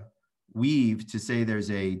to weave to say there's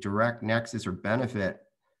a direct nexus or benefit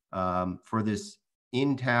for this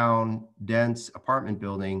in-town dense apartment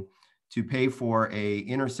building to pay for a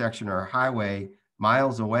intersection or a highway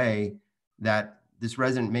miles away that this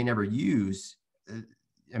resident may never use.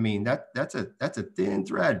 I mean, that's a thin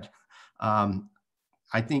thread.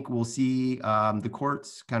 I think we'll see the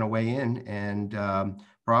courts kind of weigh in and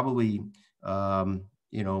probably,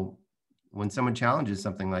 when someone challenges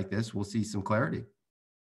something like this, we'll see some clarity.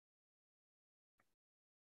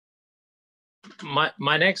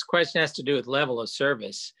 My next question has to do with level of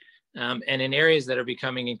service. And in areas that are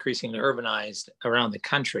becoming increasingly urbanized around the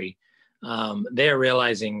country, they're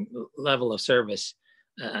realizing level of service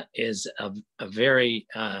is a very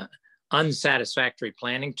unsatisfactory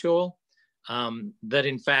planning tool that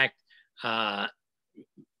in fact a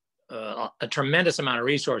tremendous amount of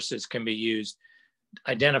resources can be used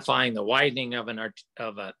identifying the widening of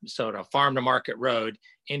a sort of farm to market road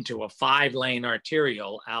into a 5-lane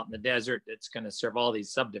arterial out in the desert that's going to serve all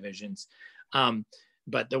these subdivisions.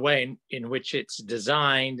 But the way in which it's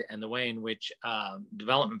designed and the way in which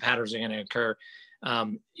development patterns are going to occur,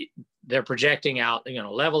 they're projecting out,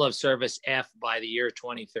 level of service F by the year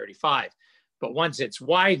 2035. But once it's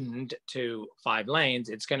widened to 5 lanes,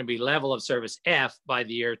 it's going to be level of service F by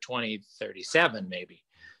the year 2037, maybe.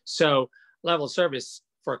 So level of service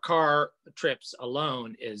for car trips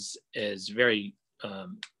alone is very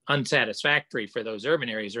unsatisfactory for those urban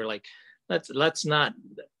areas. Or like, let's not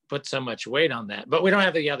put so much weight on that. But we don't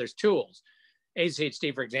have the other tools.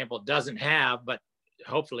 ACHD, for example, doesn't have, but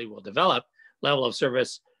hopefully will develop level of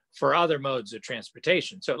service for other modes of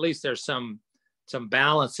transportation. So at least there's some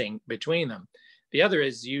balancing between them. The other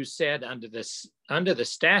is, you said under the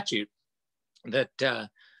statute that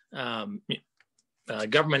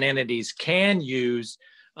government entities can use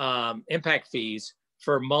impact fees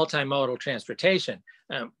for multimodal transportation.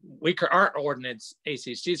 Our ordinance,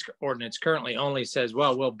 ACHD's ordinance, currently only says,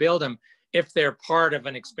 well, we'll build them if they're part of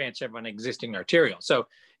an expansion of an existing arterial. So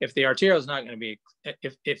if the arterial is not going to be,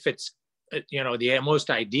 if it's, the most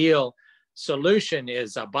ideal solution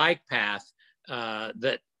is a bike path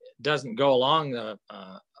that doesn't go along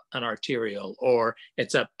an arterial, or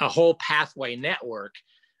it's a whole pathway network,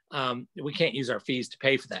 we can't use our fees to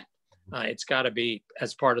pay for that. It's got to be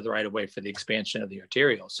as part of the right of way for the expansion of the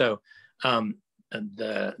arterial. So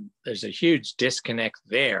there's a huge disconnect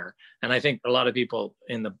there. And I think a lot of people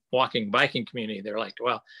in the walking, biking community, they're like,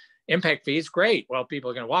 well, impact fees, great. Well, people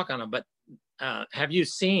are going to walk on them. But have you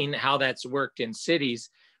seen how that's worked in cities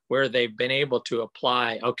where they've been able to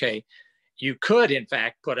apply, okay, you could in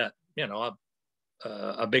fact put a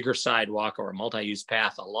bigger sidewalk or a multi-use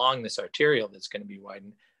path along this arterial that's going to be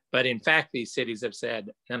widened. But in fact, these cities have said,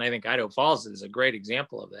 and I think Idaho Falls is a great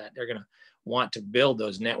example of that, they're going to want to build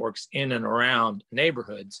those networks in and around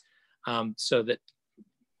neighborhoods so that,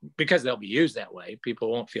 because they'll be used that way,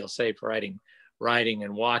 people won't feel safe riding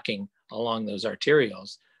and walking along those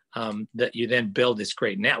arterials, that you then build this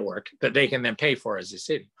great network that they can then pay for as a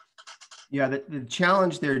city. Yeah, the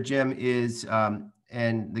challenge there, Jim, is,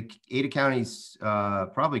 and the Ada County's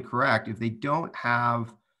probably correct, if they don't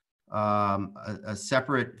have a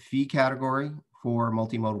separate fee category for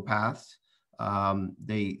multimodal paths,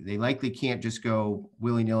 they likely can't just go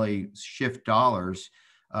willy-nilly shift dollars.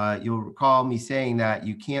 You'll recall me saying that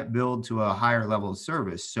you can't build to a higher level of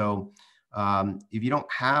service. So if you don't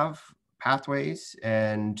have pathways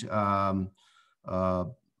and this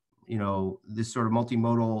sort of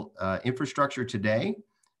multimodal infrastructure today,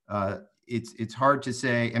 it's hard to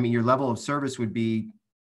say. I mean, your level of service would be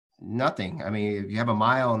nothing. I mean, if you have a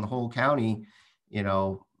mile in the whole county,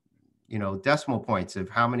 decimal points of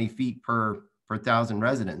how many feet per 1,000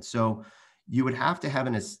 residents. So you would have to have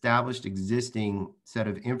an established existing set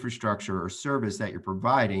of infrastructure or service that you're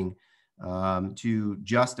providing to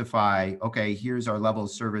justify, okay, here's our level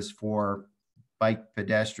of service for bike,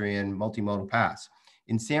 pedestrian, multimodal paths.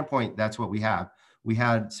 In Sandpoint, that's what we have. We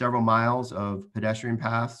had several miles of pedestrian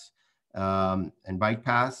paths and bike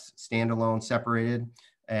paths, standalone, separated,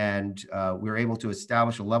 and we were able to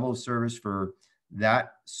establish a level of service for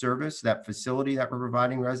that service, that facility that we're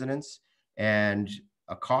providing residents, and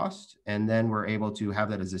a cost, and then we're able to have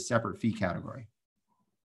that as a separate fee category.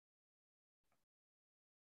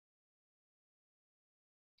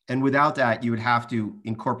 And without that, you would have to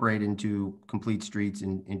incorporate into complete streets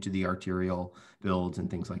and into the arterial builds and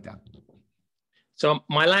things like that. So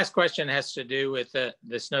my last question has to do with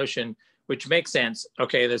this notion, which makes sense.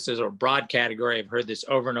 Okay, this is a broad category. I've heard this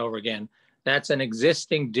over and over again. That's an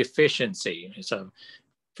existing deficiency. So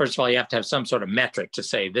first of all, you have to have some sort of metric to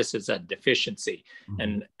say this is a deficiency. Mm-hmm.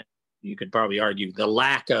 And you could probably argue the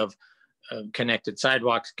lack of connected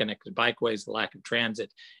sidewalks, connected bikeways, the lack of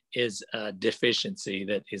transit is a deficiency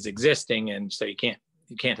that is existing, and so you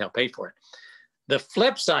can't help pay for it. The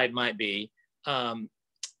flip side might be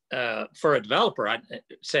for a developer, I'd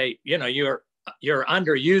say, you're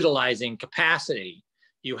underutilizing capacity.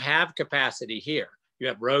 You have capacity here. You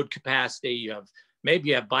have road capacity. Maybe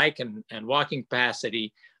you have bike and walking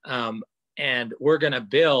capacity, and we're going to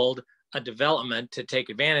build a development to take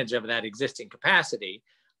advantage of that existing capacity.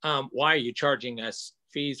 Why are you charging us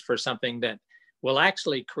fees for something that will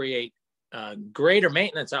actually create greater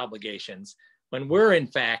maintenance obligations when we're in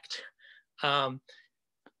fact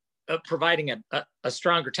providing a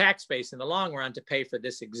stronger tax base in the long run to pay for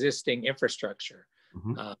this existing infrastructure?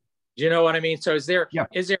 Mm-hmm. Do you know what I mean? So is there a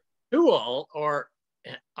tool, or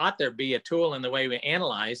ought there be a tool in the way we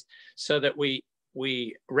analyze so that we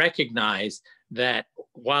recognize that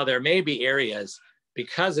while there may be areas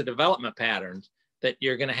because of development patterns that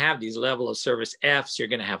you're going to have these level of service Fs, you're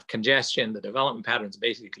going to have congestion, the development patterns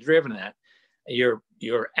basically driven that, you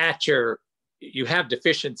have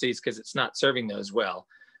deficiencies because it's not serving those well.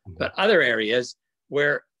 Mm-hmm. But other areas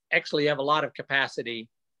where actually you have a lot of capacity,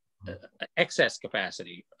 excess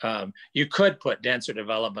capacity, you could put denser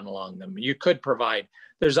development along them. You could provide,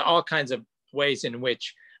 there's all kinds of ways in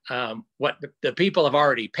which what the people have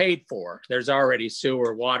already paid for. There's already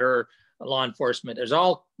sewer, water, law enforcement. There's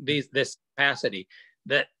all this capacity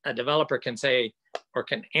that a developer can say or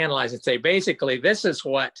can analyze and say, basically, this is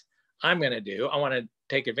what I'm going to do. I want to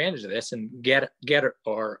take advantage of this and get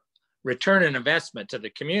or return an investment to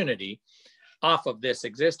the community off of this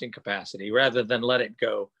existing capacity, rather than let it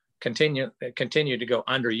go continue to go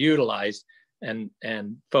underutilized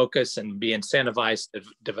and focus and be incentivized to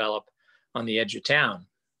develop on the edge of town.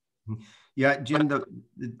 Yeah, Jim,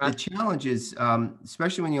 the challenge is,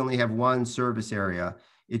 especially when you only have one service area,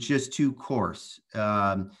 it's just too coarse.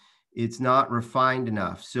 It's not refined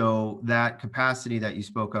enough. So that capacity that you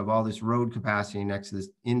spoke of, all this road capacity next to this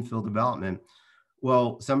infill development,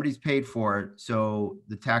 well, somebody's paid for it. So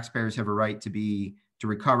the taxpayers have a right to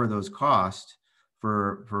recover those costs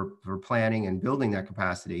for planning and building that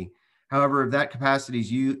capacity. However, if that capacity is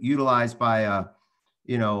utilized by a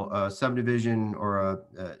subdivision or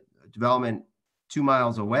a development 2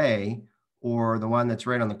 miles away, or the one that's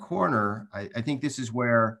right on the corner, I think this is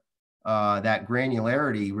where that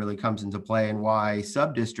granularity really comes into play, and why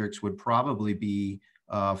sub-districts would probably be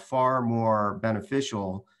far more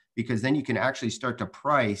beneficial, because then you can actually start to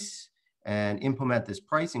price and implement this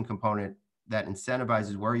pricing component that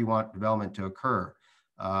incentivizes where you want development to occur.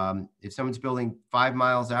 If someone's building 5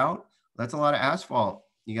 miles out, that's a lot of asphalt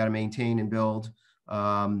you got to maintain and build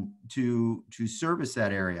to service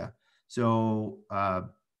that area. So,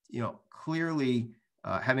 clearly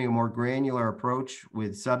having a more granular approach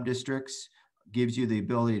with sub-districts gives you the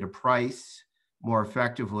ability to price more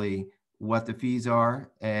effectively what the fees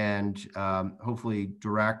are, and hopefully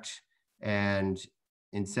direct and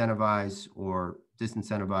incentivize or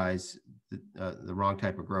disincentivize the wrong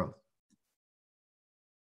type of growth.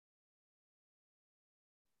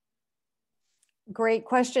 Great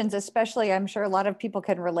questions, especially I'm sure a lot of people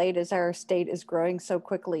can relate as our state is growing so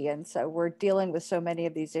quickly. And so we're dealing with so many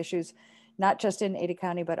of these issues, not just in Ada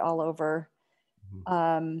County, but all over.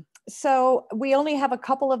 So we only have a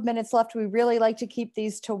couple of minutes left. We really like to keep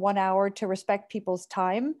these to 1 hour to respect people's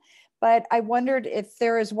time. But I wondered if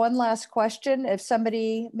there is one last question, if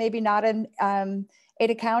somebody maybe not in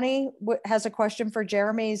Ada County has a question for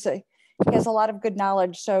Jeremy. He has a lot of good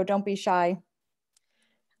knowledge, so don't be shy.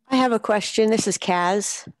 I have a question. This is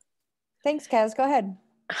Kaz. Thanks, Kaz. Go ahead.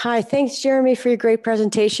 Hi. Thanks, Jeremy, for your great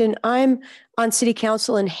presentation. I'm on City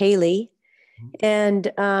Council in Haley,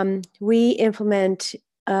 and we implement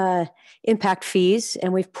impact fees,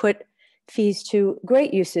 and we've put fees to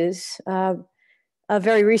great uses. A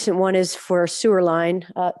very recent one is for a sewer line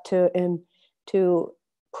to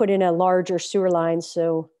put in a larger sewer line,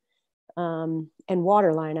 so and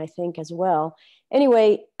water line, I think, as well.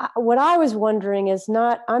 Anyway, what I was wondering is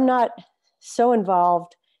I'm not so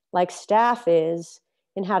involved like staff is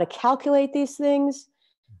in how to calculate these things.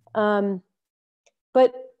 But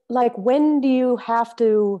like, when do you have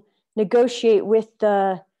to negotiate with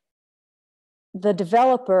the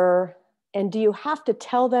developer, and do you have to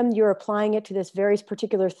tell them you're applying it to this very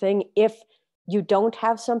particular thing if you don't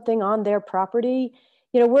have something on their property?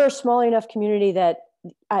 We're a small enough community that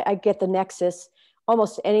I get the nexus.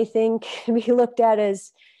 Almost anything can be looked at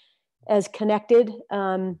as connected.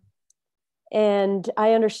 And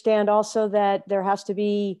I understand also that there has to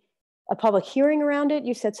be a public hearing around it.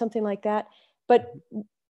 You said something like that. But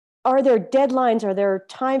are there deadlines? Are there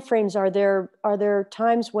timeframes? Are there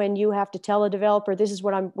times when you have to tell a developer, this is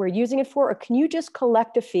what we're using it for? Or can you just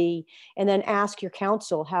collect a fee and then ask your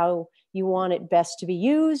council how you want it best to be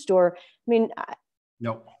used? Or,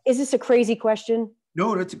 no. Is this a crazy question?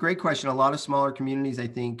 No, that's a great question. A lot of smaller communities, I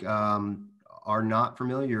think, are not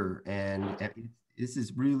familiar, and this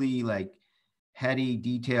is really like heady,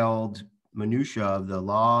 detailed minutia of the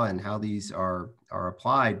law and how these are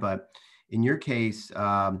applied. But in your case,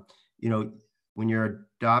 when you're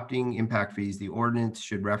adopting impact fees, the ordinance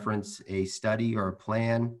should reference a study or a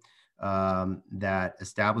plan that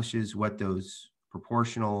establishes what those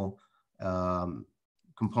proportional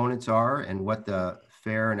components are and what the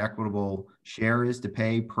fair and equitable share is to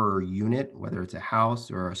pay per unit, whether it's a house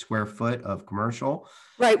or a square foot of commercial.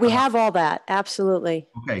 Right, we have all that, absolutely.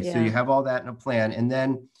 Okay, Yeah. So you have all that in a plan, and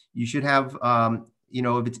then you should have,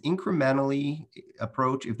 if it's incrementally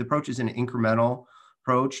approach, if the approach is an incremental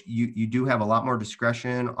approach, you do have a lot more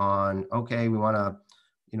discretion on, okay, we want to,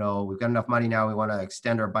 we've got enough money now, we want to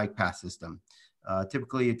extend our bike path system.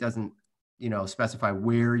 Typically, it doesn't, specify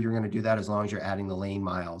where you're going to do that as long as you're adding the lane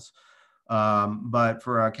miles. But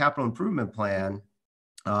for a capital improvement plan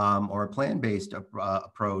or a plan-based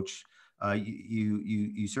approach,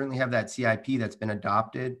 you certainly have that CIP that's been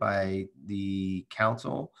adopted by the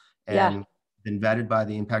council and been vetted by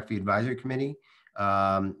the Impact Fee Advisory Committee.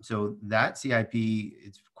 So that CIP,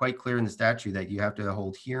 it's quite clear in the statute that you have to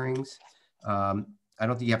hold hearings. I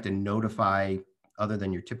don't think you have to notify, other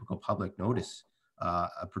than your typical public notice,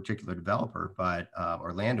 a particular developer,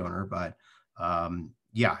 or landowner, but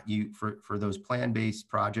for those plan-based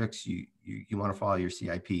projects, you want to follow your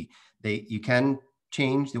CIP. You can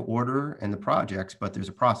change the order and the projects, but there's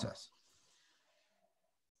a process.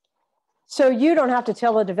 So you don't have to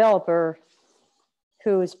tell the developer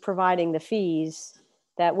who's providing the fees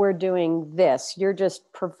that we're doing this. You're just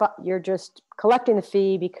collecting the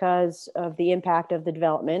fee because of the impact of the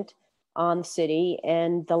development on the city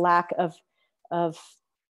and the lack of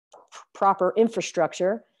proper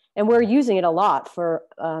infrastructure. And we're using it a lot for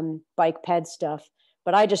bike ped stuff.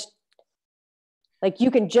 But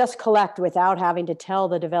you can just collect without having to tell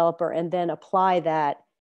the developer and then apply that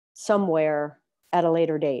somewhere at a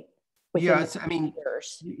later date. Yes,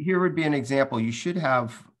 here would be an example. You should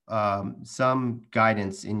have some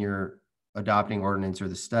guidance in your adopting ordinance or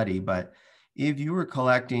the study, but If you were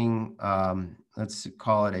collecting, let's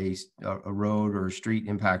call it a road or street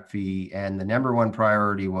impact fee, and the number one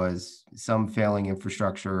priority was some failing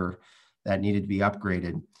infrastructure that needed to be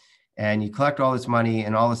upgraded, and you collect all this money,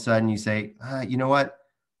 and all of a sudden you say, you know what?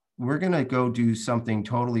 We're going to go do something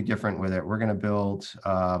totally different with it. We're going to build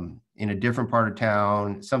in a different part of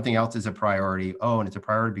town. Something else is a priority. Oh, and it's a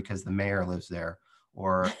priority because the mayor lives there,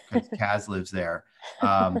 or because Kaz lives there.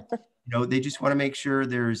 You know, they just want to make sure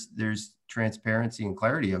there's transparency and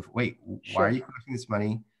clarity of, wait, why are you collecting this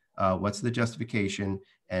money? What's the justification,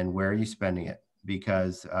 and where are you spending it?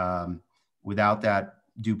 Because without that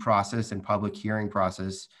due process and public hearing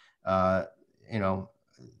process, you know,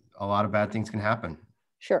 a lot of bad things can happen.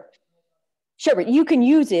 Sure, but you can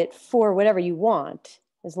use it for whatever you want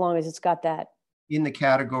as long as it's got that in the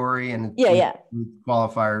category and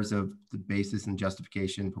qualifiers of the basis and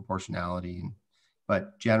justification, proportionality,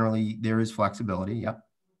 but generally there is flexibility. Yep.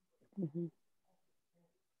 Mm-hmm.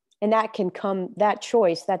 And that can come, that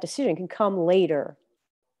choice, that decision can come later.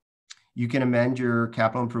 You can amend your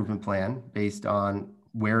capital improvement plan based on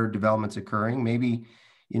where development's occurring. Maybe,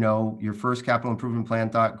 you know, your first capital improvement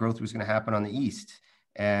plan thought growth was going to happen on the east,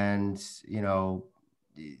 and, you know,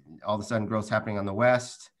 all of a sudden growth's happening on the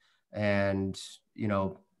west, and, you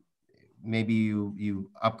know, maybe you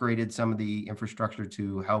upgraded some of the infrastructure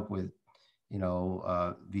to help with, you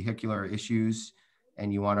know, vehicular issues,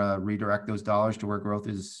 and you want to redirect those dollars to where growth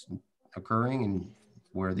is occurring and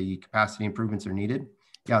where the capacity improvements are needed.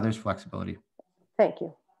 Yeah, there's flexibility. Thank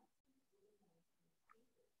you.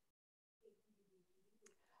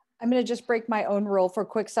 I'm going to just break my own rule for a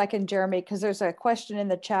quick second, Jeremy, because there's a question in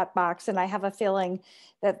the chat box, and I have a feeling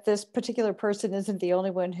that this particular person isn't the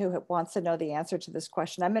only one who wants to know the answer to this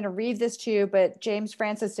question. I'm going to read this to you, but James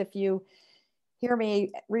Francis, if you hear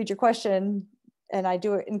me read your question and I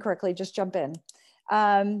do it incorrectly, just jump in.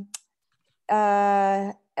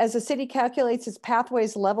 As the city calculates its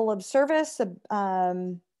pathways level of service,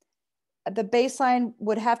 the baseline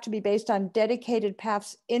would have to be based on dedicated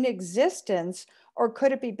paths in existence, or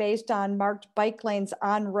could it be based on marked bike lanes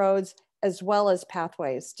on roads as well as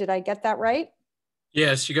pathways? Did I get that right?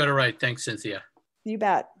 Yes, you got it right. Thanks, Cynthia. You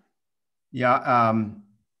bet. Yeah,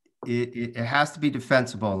 it has to be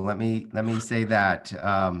defensible. Let me say that,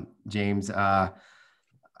 James.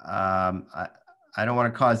 I don't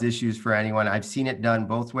want to cause issues for anyone. I've seen it done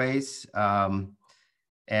both ways,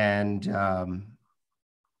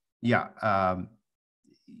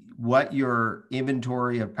 what your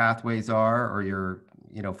inventory of pathways are, or your,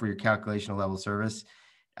 you know, for your calculation of level of service,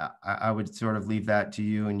 I would sort of leave that to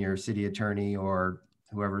you and your city attorney or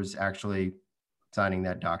whoever's actually signing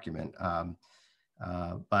that document.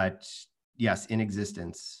 But yes, in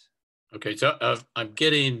existence. Okay, so I'm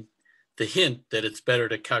getting the hint that it's better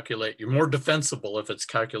to calculate. You're more defensible if it's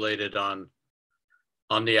calculated on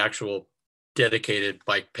the actual dedicated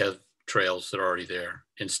bike path trails that are already there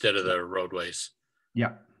instead of the roadways.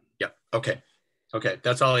 Yeah. Yeah. Okay.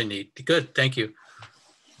 That's all I need. Good. Thank you.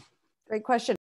 Great question.